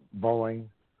Boeing,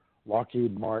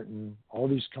 Lockheed Martin, all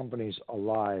these companies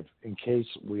alive in case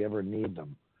we ever need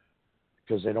them,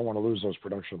 because they don't want to lose those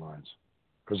production lines,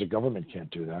 because the government can't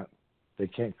do that. They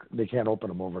can't open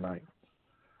them overnight.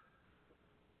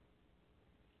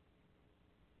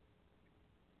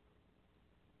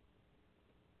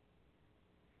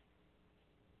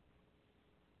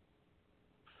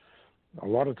 A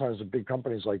lot of times the big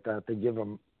companies like that, they give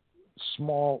them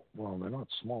small, well, they're not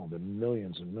small, they're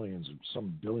millions and millions and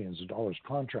some billions of dollars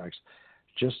contracts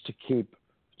just to keep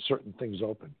certain things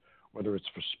open, whether it's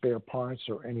for spare parts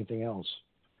or anything else.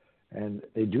 And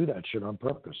they do that shit on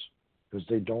purpose because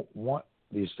they don't want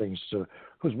these things to,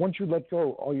 because once you let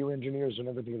go all your engineers and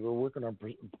everything that are working on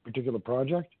a particular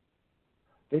project,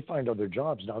 they find other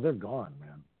jobs. Now they're gone,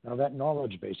 man. Now that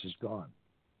knowledge base is gone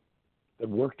that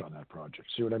worked on that project.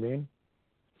 See what I mean?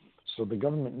 So the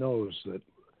government knows that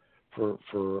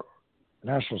for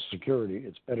national security,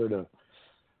 it's better to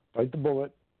bite the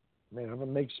bullet, have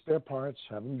them make spare parts,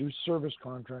 have them do service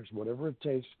contracts, whatever it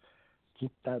takes.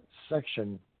 Keep that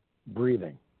section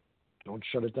breathing. Don't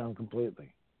shut it down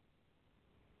completely.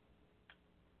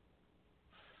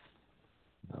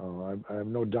 No, I have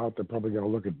no doubt they're probably going to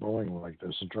look at Boeing like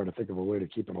this and try to think of a way to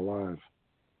keep it alive.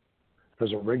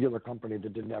 Because a regular company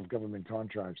that didn't have government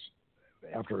contracts,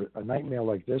 after a nightmare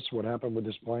like this, what happened with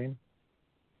this plane,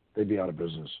 they'd be out of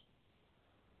business.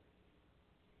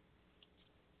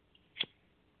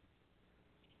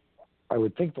 I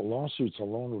would think the lawsuits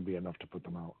alone would be enough to put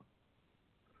them out.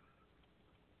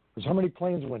 Because how many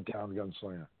planes went down,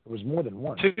 Gunslinger? It was more than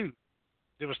one. 2.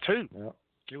 There was 2. Yeah.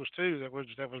 It was 2. That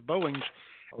was Boeing's.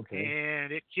 Okay.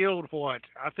 And it killed what?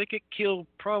 I think it killed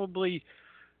probably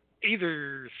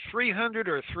either 300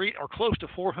 or close to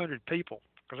 400 people.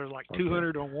 Because there's like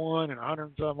 200 on one and 100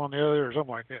 and something on the other or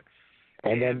something like that.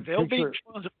 And then they'll be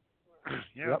responsible.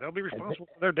 Yeah, they'll be responsible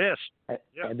for their deaths.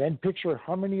 And then picture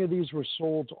how many of these were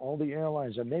sold to all the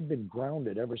airlines, and they've been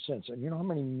grounded ever since. And you know how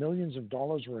many millions of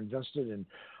dollars were invested in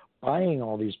buying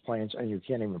all these planes, and you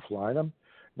can't even fly them?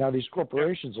 Now these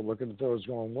corporations are looking at those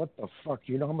going, what the fuck?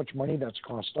 You know how much money that's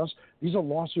cost us? These are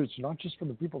lawsuits not just from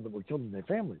the people that were killed and their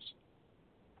families,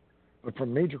 but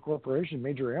from major corporations,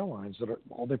 major airlines that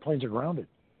all their planes are grounded.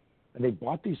 And they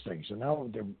bought these things, and now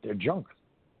they're junk.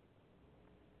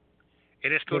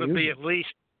 And it's going to be at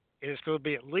least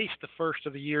the first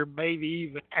of the year, maybe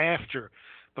even after,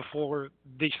 before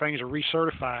these things are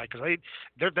recertified. Because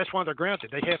that's why they're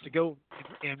grounded. They have to go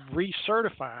and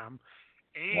recertify them,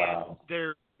 and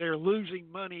they're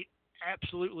losing money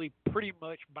absolutely pretty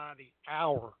much by the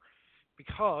hour.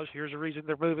 Because here's the reason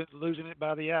they're losing it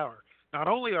by the hour. Not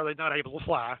only are they not able to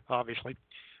fly, obviously,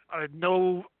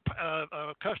 no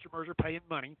customers are paying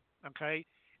money, okay?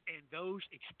 And those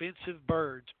expensive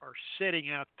birds are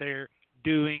sitting out there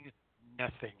doing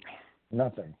nothing.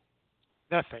 Nothing.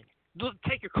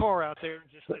 Take your car out there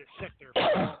and just let it sit there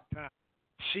for a long time.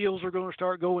 Seals are going to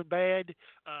start going bad.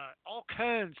 All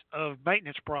kinds of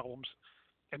maintenance problems,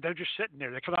 and they're just sitting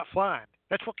there. They're not flying.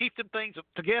 That's what keeps them things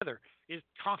together, is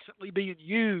constantly being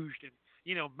used and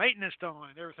maintenance on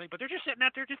and everything. But they're just sitting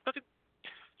out there, just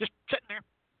sitting there.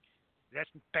 That's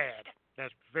bad.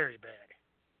 That's very bad.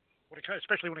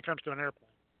 Especially when it comes to an airplane.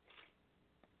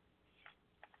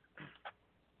 In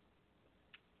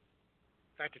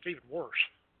fact, it's even worse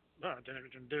than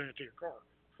doing it to your car.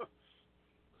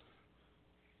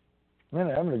 Man,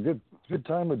 I'm having a good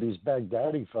time with these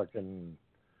Baghdadi fucking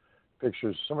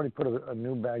pictures. Somebody put a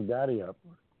new Baghdadi up.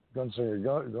 Gunslinger,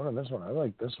 go to this one. I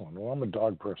like this one. Well, I'm a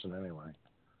dog person anyway.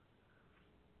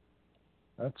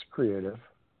 That's creative.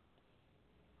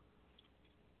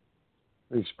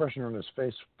 The expression on his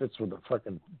face fits with the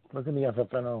fucking... Look at the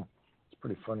FFNO. It's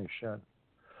pretty funny shit.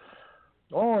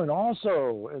 Oh, and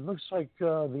also, it looks like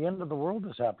the end of the world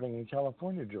is happening in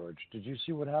California, George. Did you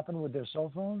see what happened with their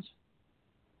cell phones?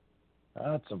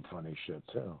 That's some funny shit,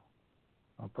 too.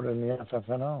 I'll put it in the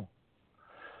FFNO.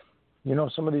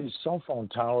 Some of these cell phone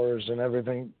towers and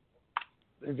everything,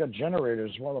 they've got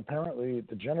generators. Well, apparently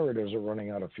the generators are running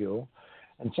out of fuel,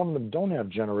 and some of them don't have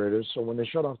generators, so when they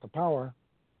shut off the power...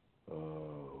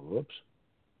 whoops.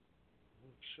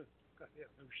 Oh, shit. Yeah,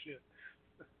 no shit.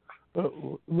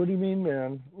 What do you mean,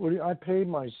 man? I paid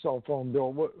my cell phone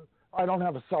bill. What? I don't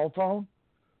have a cell phone?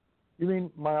 You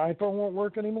mean my iPhone won't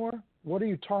work anymore? What are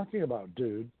you talking about,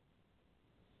 dude?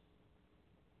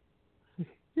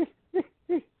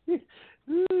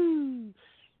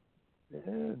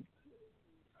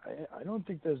 I don't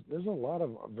think there's a lot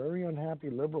of very unhappy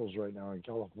liberals right now in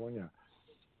California.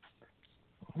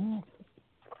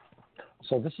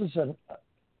 So this is a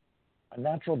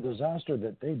natural disaster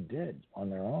that they did on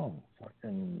their own.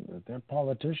 Fucking their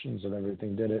politicians and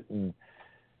everything did it, and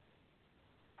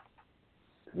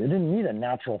they didn't need a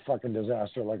natural fucking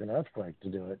disaster like an earthquake to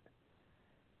do it.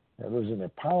 They're losing their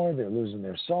power. They're losing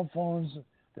their cell phones.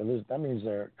 That means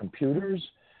their computers.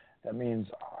 That means,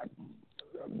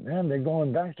 man, they're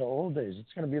going back to old days.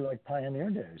 It's going to be like pioneer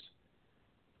days.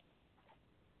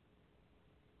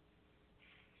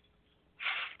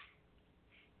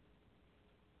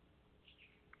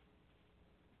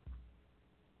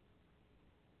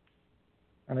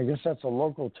 And I guess that's a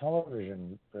local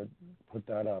television that put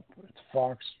that up. It's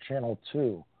Fox Channel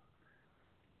 2.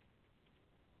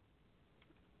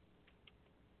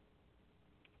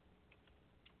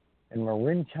 In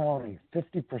Marin County,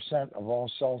 50% of all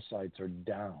cell sites are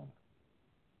down.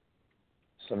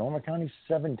 Sonoma County,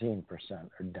 17%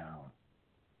 are down.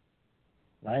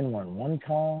 911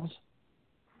 calls.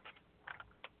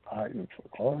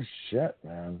 Oh, shit,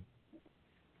 man.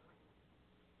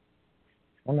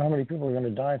 Wonder how many people are going to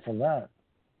die from that.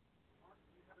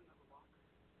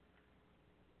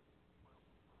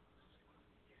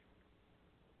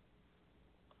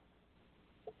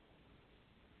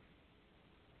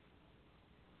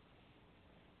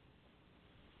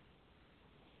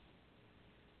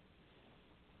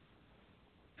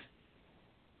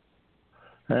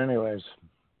 Anyways,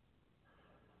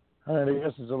 all right, I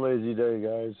guess it's a lazy day,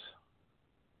 guys.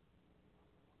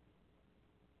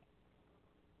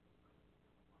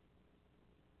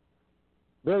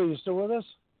 Billy, you still with us?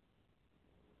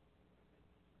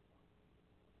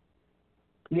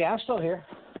 Yeah, I'm still here.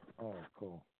 Oh,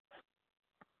 cool.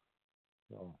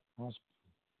 So,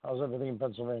 how's everything in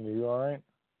Pennsylvania? You all right?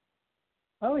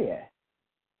 Oh, yeah.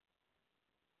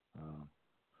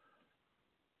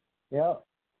 Yep.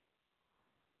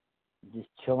 Just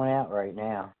chilling out right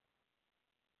now.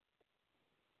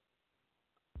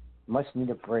 Must need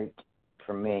a break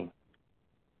from me.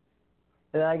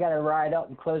 Then I got to ride up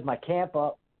and close my camp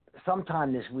up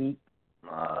sometime this week.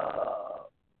 I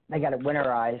got it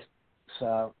winterized,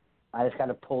 so I just got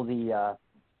to pull bring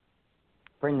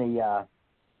the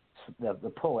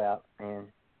pull out and.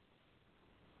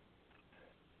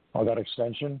 Oh, that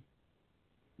extension?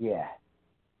 Yeah.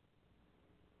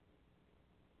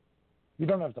 You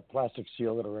don't have to plastic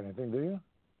seal it or anything, do you?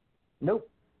 Nope.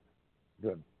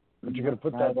 Good. But you're going to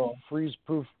put that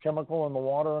freeze-proof chemical in the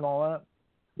water and all that?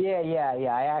 Yeah.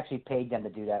 I actually paid them to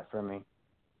do that for me.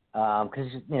 Because,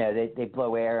 they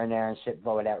blow air in there and shit,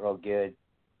 blow it out real good.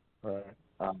 Right.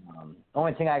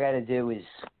 Only thing I got to do is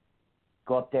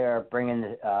go up there, bring in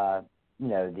the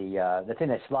thing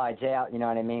that slides out, you know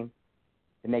what I mean?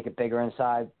 To make it bigger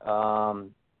inside. I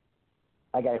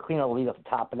got to clean all the leaves off the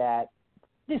top of that.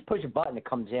 Just push a button, it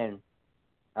comes in.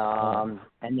 And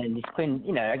then just clean,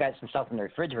 I got some stuff in the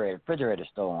refrigerator. Refrigerator's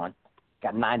still on.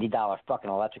 Got $90 fucking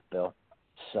electric bill.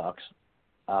 Sucks.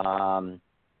 And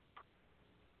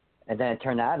then I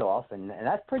turn that off, and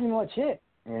that's pretty much it,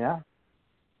 Really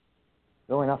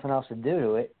nothing else to do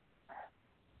to it.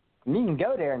 I mean, you can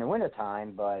go there in the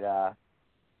wintertime, but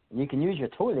you can use your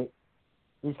toilet.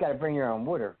 You just got to bring your own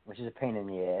water, which is a pain in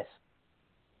the ass.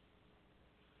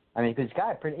 I mean, because it's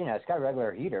got a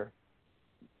regular heater.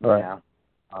 Right.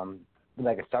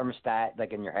 Like a thermostat,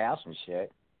 like in your house and shit.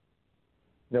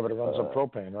 Yeah, but it runs on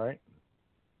propane, right?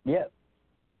 Yep.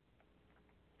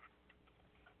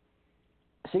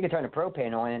 So you can turn the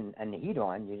propane on and the heat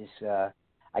on. You just,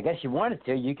 I guess you wanted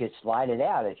to, you could slide it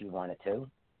out if you wanted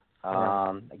to.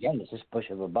 Again, it's just push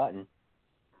of a button.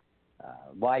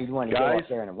 Why you want to go up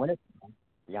there in the winter?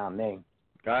 Beyond me.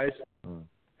 Guys,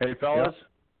 hey fellas.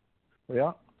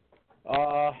 Yeah.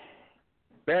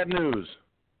 Bad news.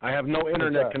 I have no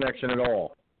internet connection at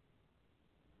all.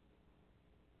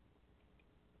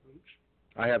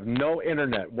 I have no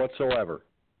internet whatsoever.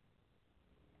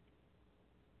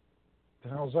 What the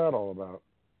hell's that all about?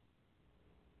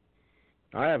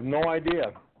 I have no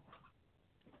idea.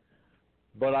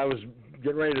 But I was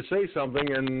getting ready to say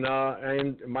something, and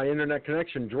my internet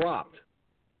connection dropped.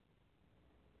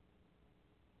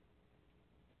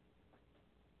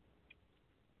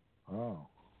 Oh.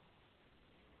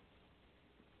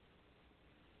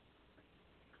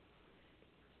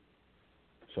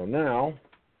 So now,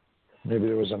 maybe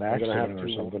there was an accident or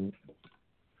something.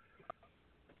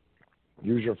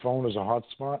 Use your phone as a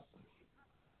hotspot?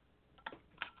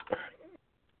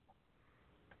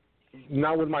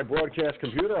 Not with my broadcast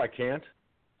computer, I can't.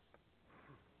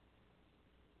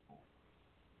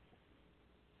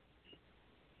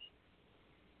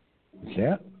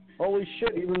 Yeah. Holy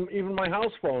shit! Even my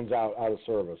house phone's out of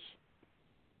service.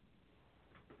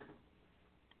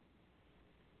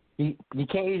 You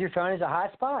can't use your phone as a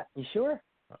hotspot? You sure?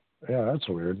 Yeah, that's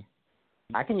weird.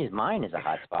 I can use mine as a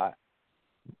hotspot.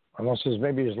 Unless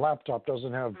maybe his laptop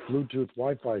doesn't have Bluetooth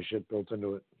Wi-Fi shit built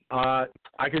into it. I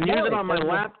can use it on my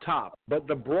laptop, but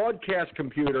the broadcast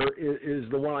computer is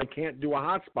the one I can't do a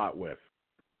hotspot with.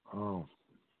 Oh.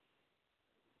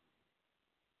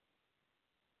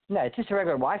 No, it's just a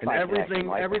regular Wi-Fi. And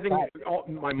everything, all,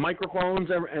 my microphones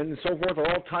and so forth are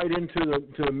all tied into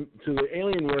the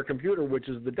Alienware computer, which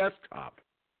is the desktop.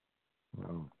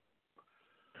 Oh.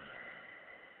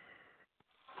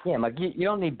 Yeah, like you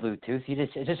don't need Bluetooth.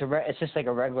 It's just like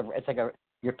a regular. It's like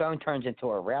your phone turns into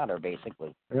a router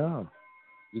basically. Yeah.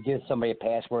 You give somebody a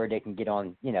password, they can get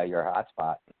on, your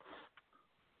hotspot.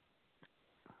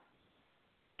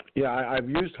 Yeah, I've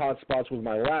used hotspots with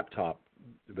my laptop,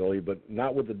 Billy, but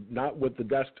not with the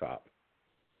desktop.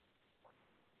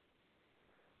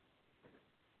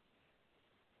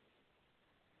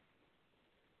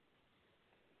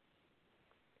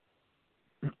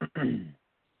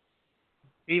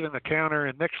 Even the counter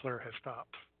in Mixler has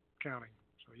stopped counting,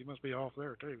 so you must be off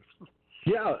there too.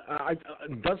 Yeah,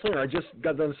 that's what I just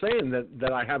got done saying,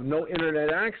 that I have no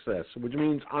internet access, which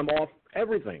means I'm off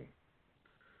everything.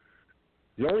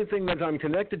 The only thing that I'm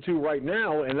connected to right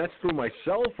now, and that's through my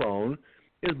cell phone,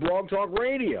 is Blog Talk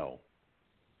Radio.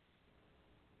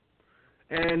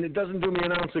 And it doesn't do me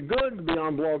an ounce of good to be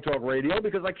on Blog Talk Radio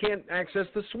because I can't access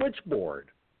the switchboard.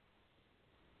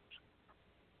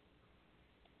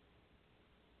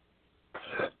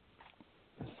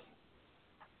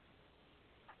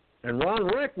 And Ron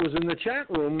Reck was in the chat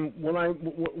room when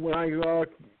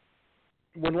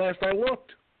last I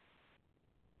looked.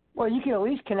 Well, you can at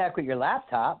least connect with your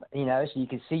laptop, so you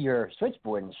can see your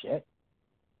switchboard and shit.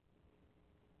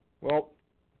 Well,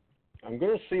 I'm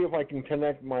going to see if I can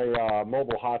connect my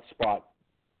mobile hotspot.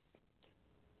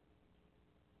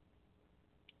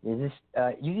 Is this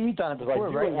you've done it before,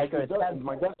 right?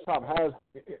 My desktop has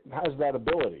that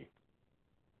ability.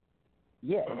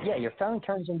 Yeah, your phone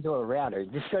turns into a router.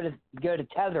 Just go to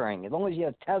tethering. As long as you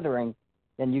have tethering,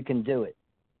 then you can do it.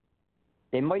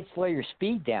 They might slow your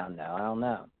speed down, though. I don't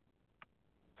know.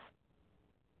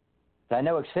 I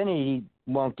know Xfinity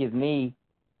won't give me,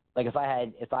 like if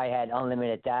I had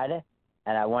unlimited data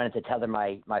and I wanted to tether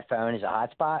my phone as a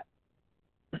hotspot,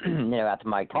 out to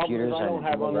my computers. I don't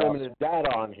have unlimited data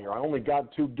on here. I only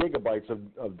got 2 gigabytes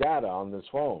of data on this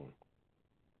phone.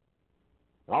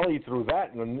 I'll eat through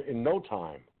that in no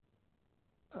time.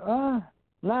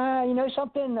 Nah, you know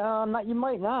something? You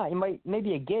might not. You might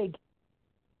maybe a gig.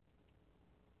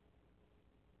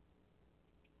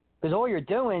 Because all you're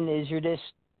doing is you're just,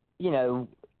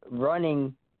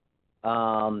 running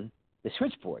the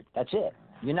switchboard. That's it.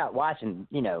 You're not watching,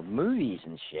 movies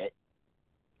and shit.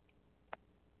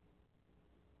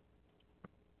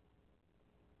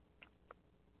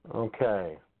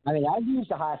 Okay. I mean, I've used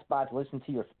the hotspot to listen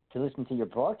to your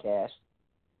broadcast,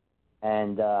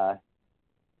 and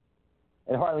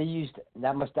it hardly used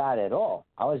that much data at all.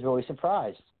 I was really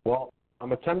surprised. Well,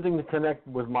 I'm attempting to connect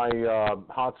with my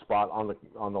hotspot on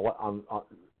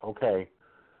okay.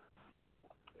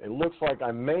 It looks like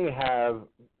I may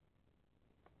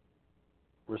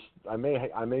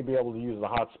be able to use the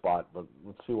hotspot, but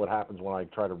let's see what happens when I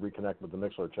try to reconnect with the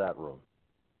Mixler chat room.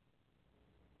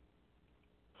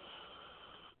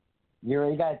 You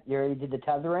already did the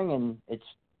tethering, and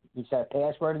you set a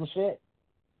password and shit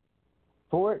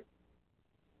for it.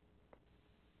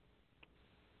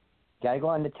 Gotta go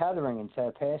on the tethering and set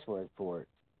a password for it.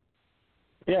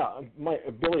 Yeah,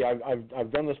 Billy,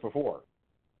 I've done this before.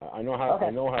 I know how. Okay.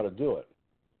 I know how to do it.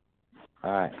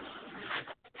 All right.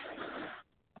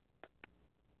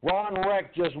 Ron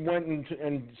Reck just went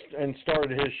and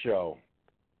started his show.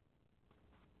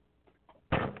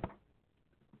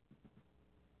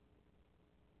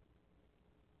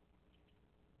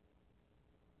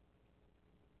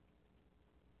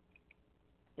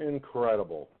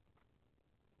 Incredible.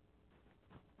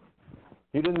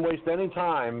 He didn't waste any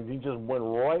time. He just went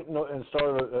right and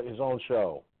started his own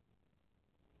show.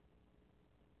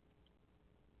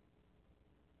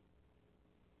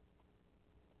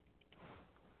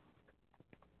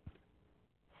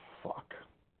 Fuck.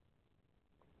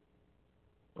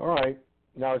 All right.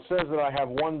 Now it says that I have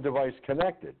one device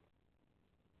connected.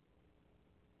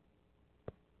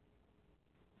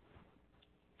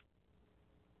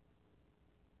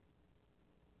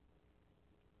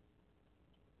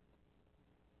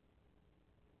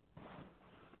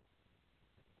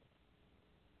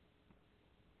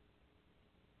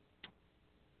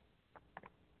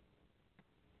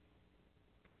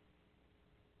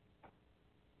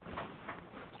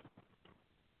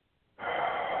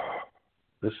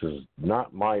 This is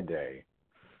not my day.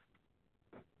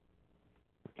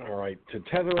 All right, to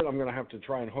tether it, I'm going to have to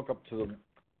try and hook up to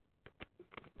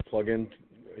plug in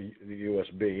the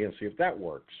USB and see if that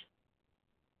works.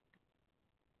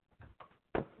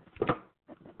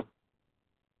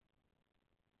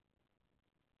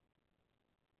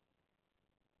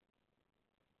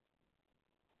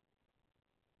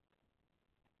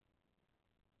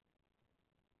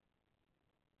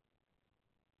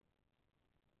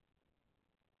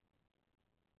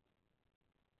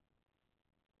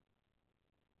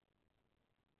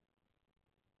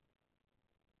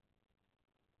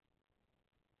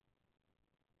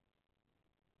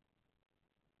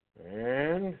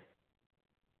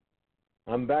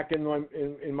 I'm back in my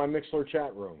Mixler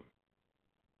chat room.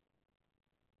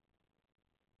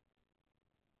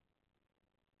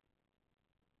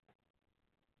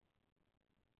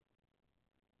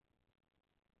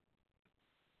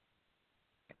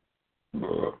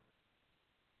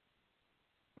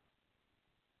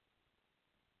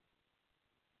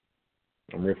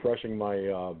 I'm refreshing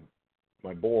my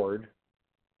my board.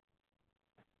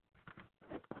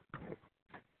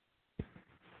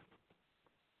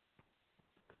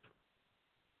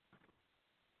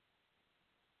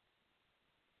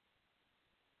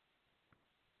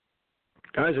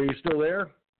 Guys, are you still there?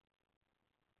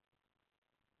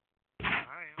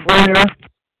 We're here.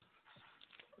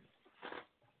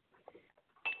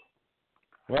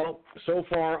 Well, so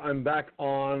far I'm back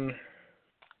on.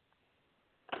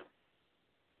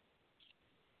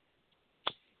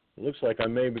 Looks like I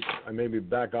may be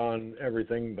back on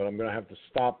everything, but I'm going to have to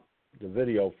stop the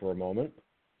video for a moment.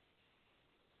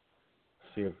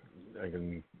 See if I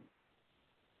can.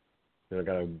 I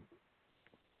got to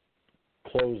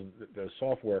close the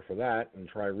software for that and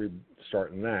try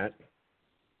restarting that.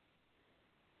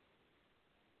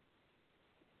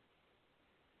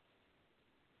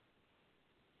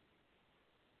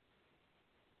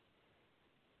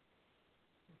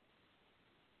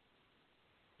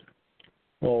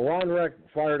 Well, Ron Reck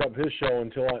fired up his show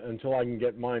until I can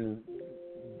get mine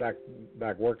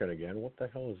back working again. What the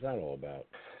hell is that all about?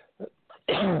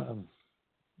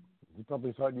 He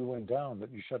probably thought you went down,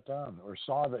 that you shut down, or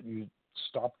saw that you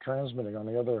stopped transmitting on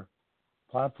the other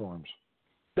platforms.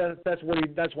 That's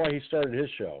why he started his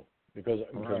show, because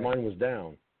Right. mine was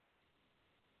down.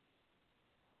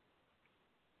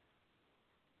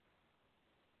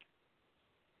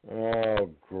 Oh,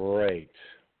 great.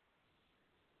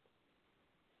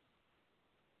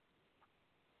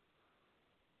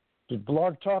 Did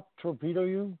Blog Talk torpedo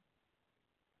you?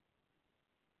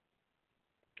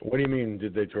 What do you mean,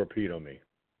 did they torpedo me?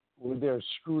 With their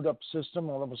screwed up system,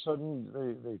 all of a sudden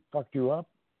they fucked you up?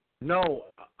 No,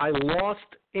 I lost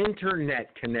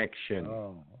internet connection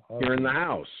here in the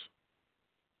house.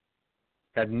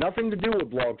 Had nothing to do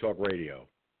with Blog Talk Radio.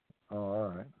 Oh, all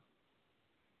right.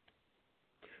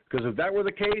 Because if that were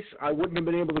the case, I wouldn't have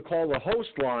been able to call the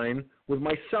host line with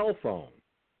my cell phone.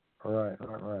 Right.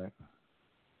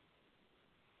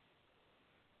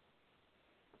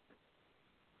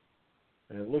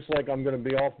 And it looks like I'm going to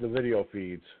be off the video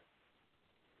feeds.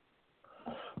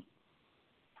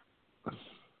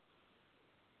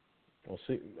 I'll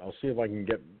see if I can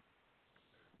get.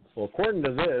 Well, according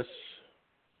to this,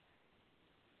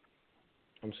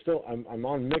 I'm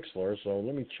on Mixler, so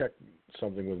let me check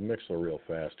something with Mixler real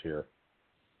fast here.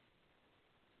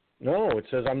 No, it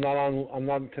says I'm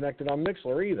not connected on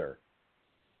Mixler either.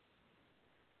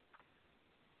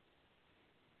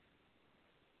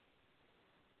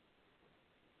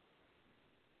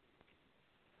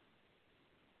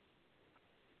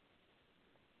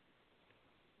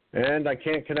 And I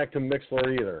can't connect to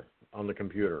Mixler either on the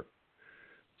computer.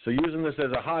 So using this as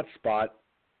a hotspot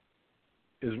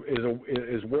is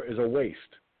a waste.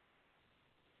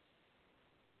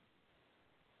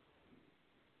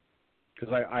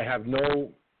 Because I have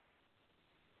no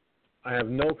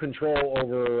control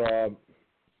over.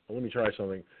 Let me try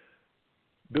something.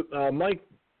 Mike,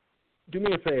 do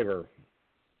me a favor.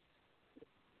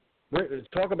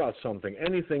 Talk about something,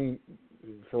 anything,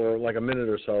 for like a minute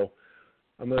or so.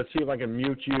 I'm going to see if I can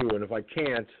mute you, and if I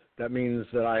can't, that means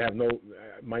that I have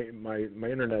my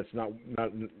internet's not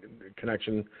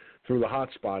connection through the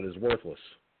hotspot is worthless.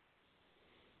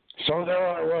 So there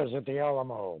I was at the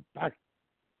Alamo. Back.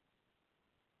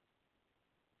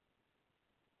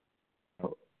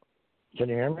 Can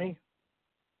you hear me?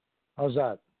 How's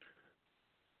that?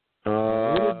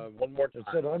 One more time. It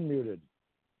said unmuted.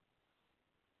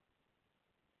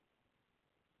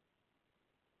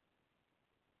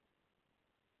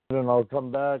 Then I'll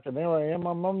come back, and there I am.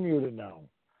 I'm unmuted now.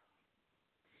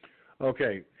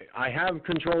 Okay, I have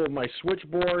control of my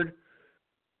switchboard,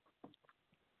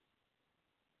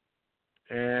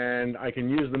 and I can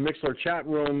use the Mixler chat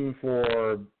room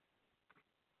for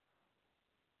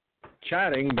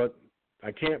chatting, but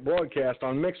I can't broadcast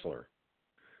on Mixler.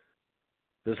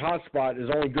 This hotspot is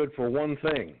only good for one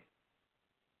thing.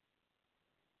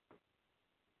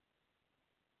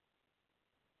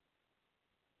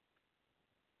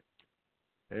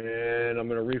 And I'm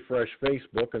going to refresh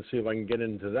Facebook and see if I can get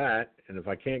into that. And if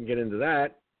I can't get into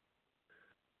that,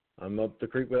 I'm up the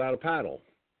creek without a paddle.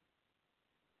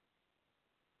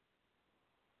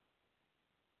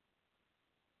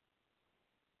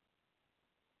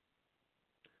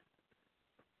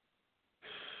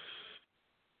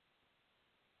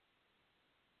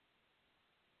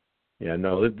 Yeah,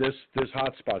 no, this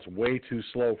hotspot's way too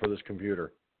slow for this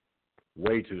computer.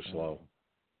 Way too slow.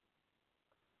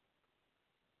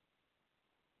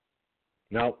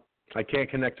 No, I can't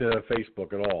connect to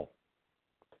Facebook at all.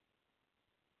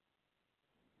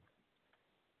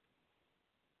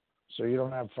 So you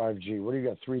don't have 5G. What do you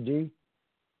got, 3D?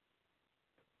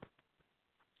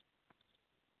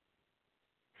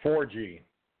 4G.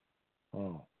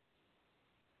 Oh.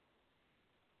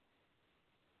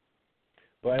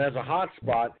 But as a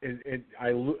hotspot,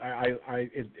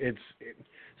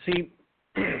 see,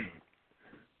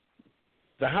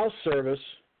 the house service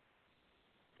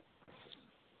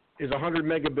is 100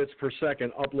 megabits per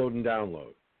second upload and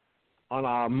download. On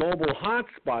a mobile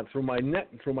hotspot through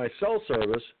my cell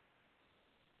service,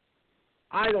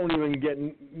 I don't even get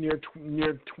near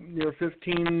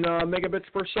 15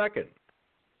 megabits per second.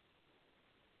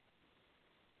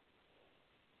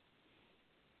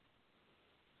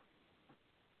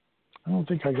 I don't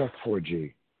think I got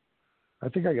 4G. I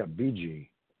think I got BG.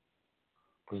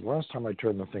 Because last time I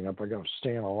turned the thing up, I got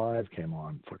Staying Alive came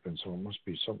on. Fucking, so it must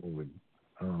be something with,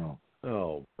 I don't know.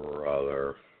 Oh,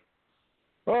 brother.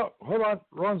 Oh, hold on.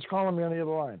 Ron's calling me on the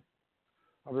other line.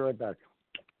 I'll be right back.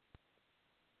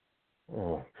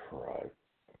 Oh, Christ.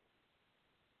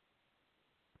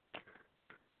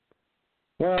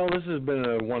 Well, this has been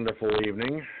a wonderful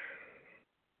evening.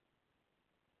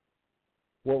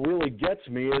 What really gets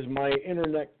me is my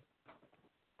internet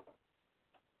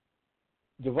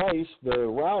device, the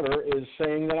router, is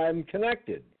saying that I'm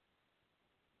connected.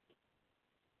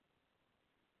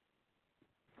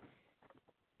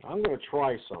 I'm going to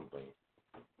try something.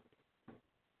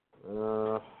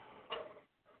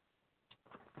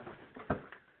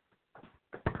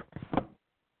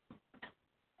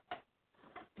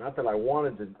 Not that I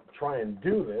wanted to try and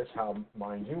do this,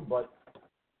 mind you, but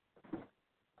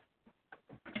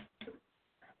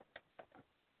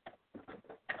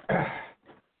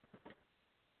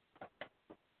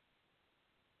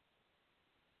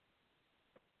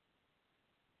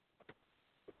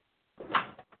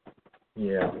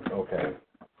yeah, okay.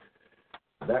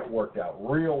 That worked out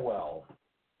real well.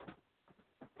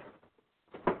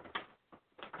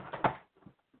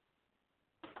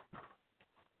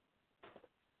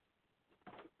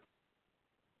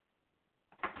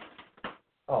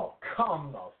 Oh,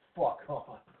 come the fuck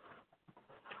on.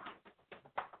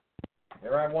 You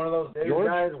ever had one of those days, George?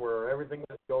 guys, where everything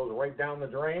just goes right down the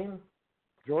drain?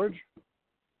 George?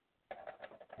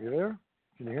 You there?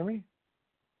 Can you hear me?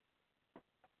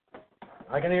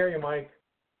 I can hear you, Mike.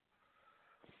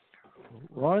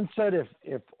 Ron said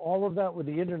if all of that with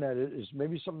the internet is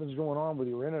maybe something's going on with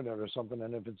your internet or something,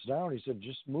 and if it's down, he said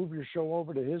just move your show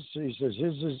over to his. He says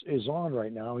his is on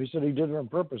right now. He said he did it on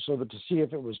purpose so that to see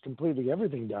if it was completely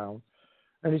everything down,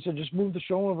 and he said just move the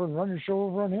show over and run your show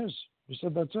over on his. He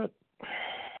said that's it.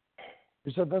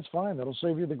 He said that's fine. That'll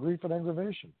save you the grief and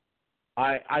aggravation.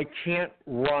 I can't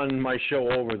run my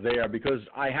show over there because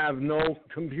I have no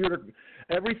computer.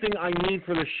 Everything I need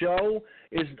for the show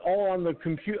is all on the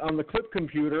clip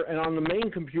computer and on the main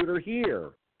computer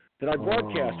here that I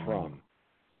broadcast from.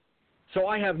 So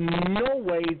I have no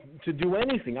way to do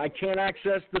anything. I can't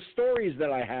access the stories that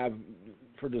I have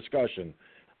for discussion.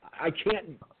 I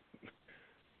can't.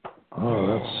 Oh,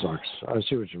 that sucks. I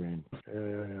see what you mean.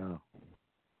 Yeah.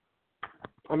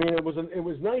 I mean, it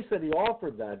was nice that he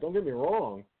offered that. Don't get me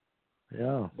wrong.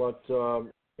 Yeah. But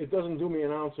it doesn't do me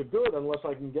an ounce of good unless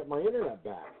I can get my internet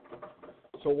back.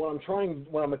 So what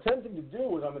I'm attempting to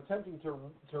do is I'm attempting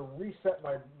to reset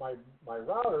my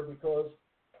router, because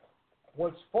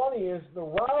what's funny is the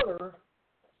router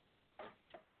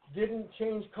didn't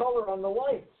change color on the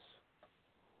lights.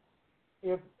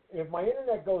 If my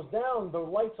internet goes down, the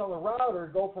lights on the router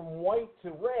go from white to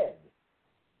red.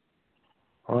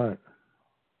 All right.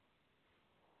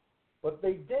 But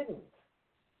they didn't.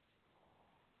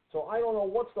 So I don't know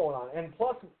what's going on. And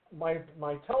plus,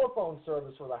 my telephone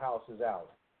service for the house is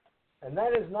out. And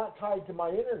that is not tied to my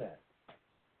internet.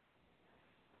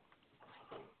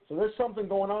 So there's something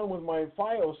going on with my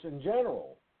Fios in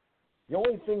general. The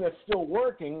only thing that's still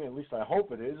working, at least I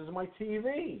hope it is my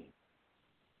TV.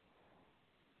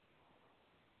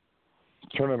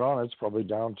 Turn it on. It's probably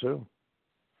down too.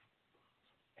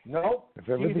 Nope.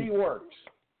 TV works.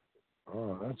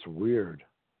 Oh, that's weird.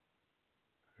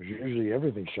 Usually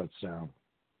everything shuts down.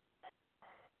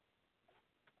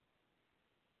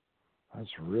 That's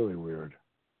really weird.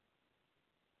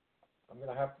 I'm going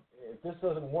to have to, if this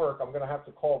doesn't work, I'm going to have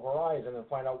to call Verizon and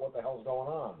find out what the hell's going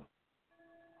on.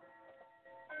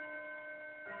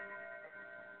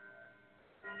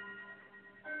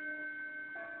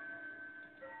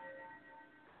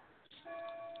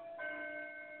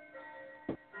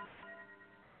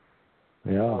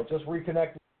 Yeah. I just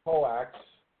reconnected the coax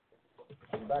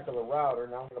to the back of the router.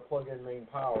 Now I'm going to plug in main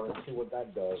power and see what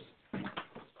that does.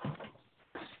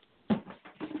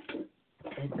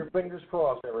 Keep your fingers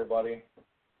crossed, everybody.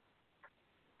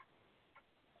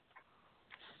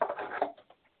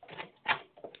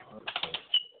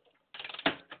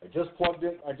 I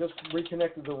just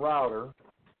reconnected the router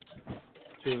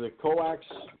to the coax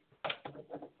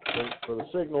for the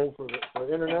signal for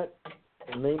the internet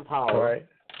and main power. All right.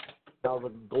 Now the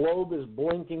globe is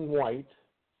blinking white.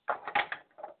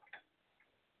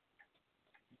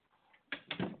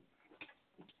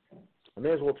 I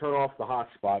may as well turn off the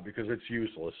hotspot because it's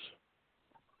useless.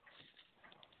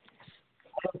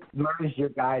 Merge your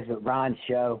guys at Ron's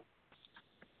show.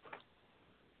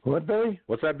 What, Billy?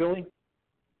 What's that, Billy?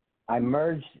 I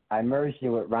merged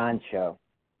you at Ron's show.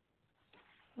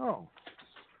 Oh.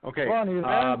 Okay. Ron, are you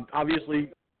there?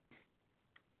 Obviously.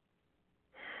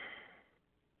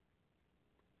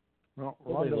 No,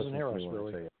 Ron doesn't hear us,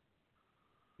 really.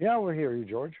 Yeah, we'll hear you,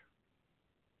 George.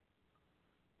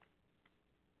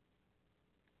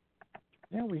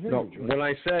 Yeah, we hear you, George. When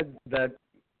I said that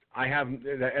I have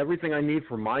everything I need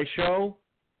for my show,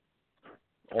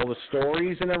 all the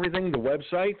stories and everything, the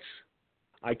websites,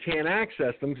 I can't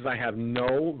access them because I have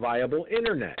no viable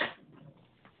internet.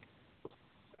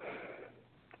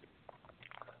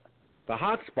 The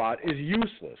hotspot is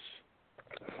useless.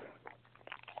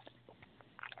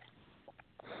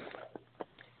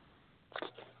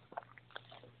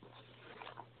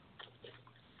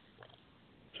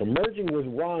 So merging with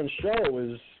Ron's show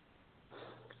is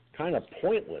kind of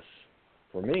pointless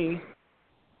for me.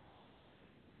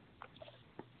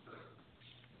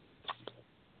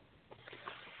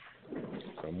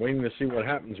 So I'm waiting to see what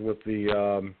happens with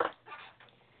the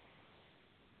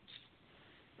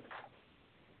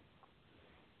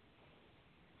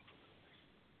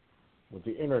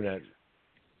internet.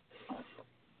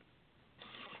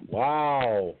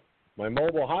 Wow, my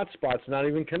mobile hotspot's not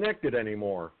even connected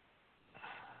anymore.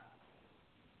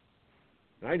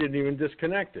 I didn't even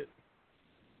disconnect it.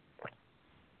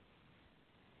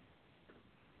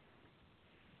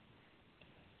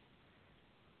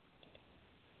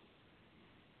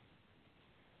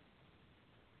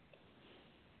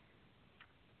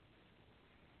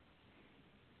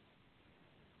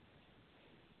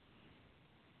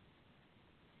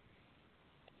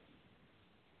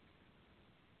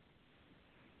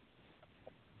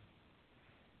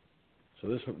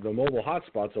 So the mobile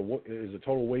hotspot's is a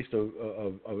total waste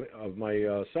of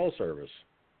my cell service.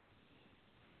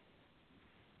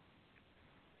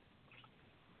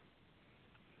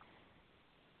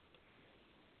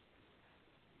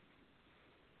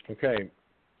 Okay.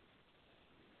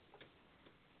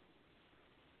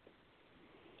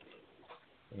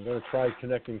 I'm going to try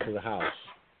connecting to the house.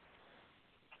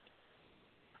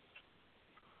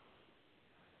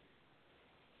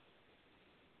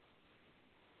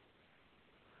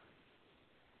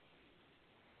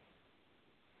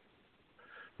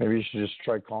 Maybe you should just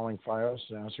try calling Fios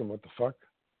and ask him what the fuck.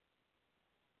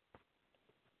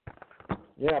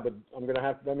 Yeah, but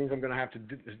that means I'm going to have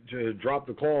to drop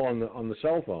the call on the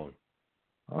cell phone.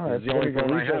 All right, it's the only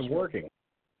phone I have working.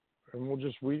 And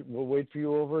we'll wait for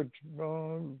you over at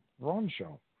Ron's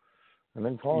show, and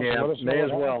then call us. Yeah, and let us know may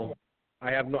as what well.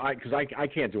 happened. I have because I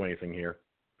can't do anything here.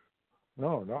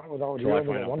 No, not without So you I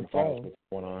having find out one from Fios phone. what's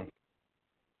going on.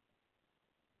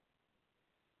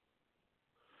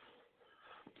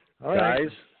 All right.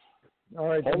 Guys, all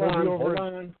right.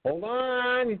 Hold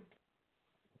on.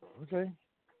 Okay.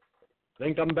 I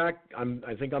think I'm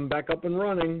back up and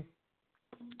running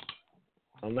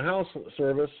on the house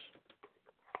service.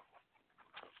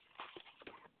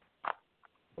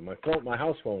 But my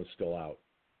house phone is still out.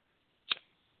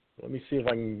 Let me see if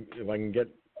I can get.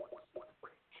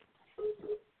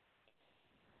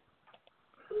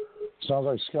 Sounds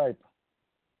like Skype.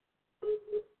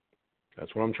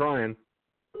 That's what I'm trying.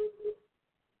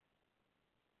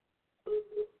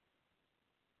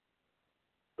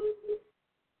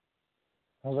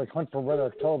 Sounds like Hunt for Red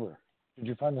October. Did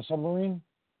you find the submarine?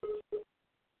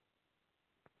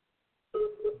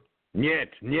 Niet.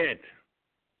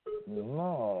 No.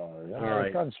 All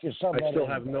right. I still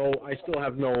have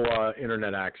no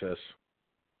internet access.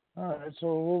 All right, so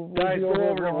we'll guys, be go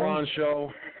over to Ron. Ron's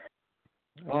show.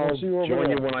 And I'll we'll see you over join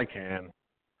there. you when I can.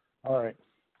 All right.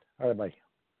 All right, bye.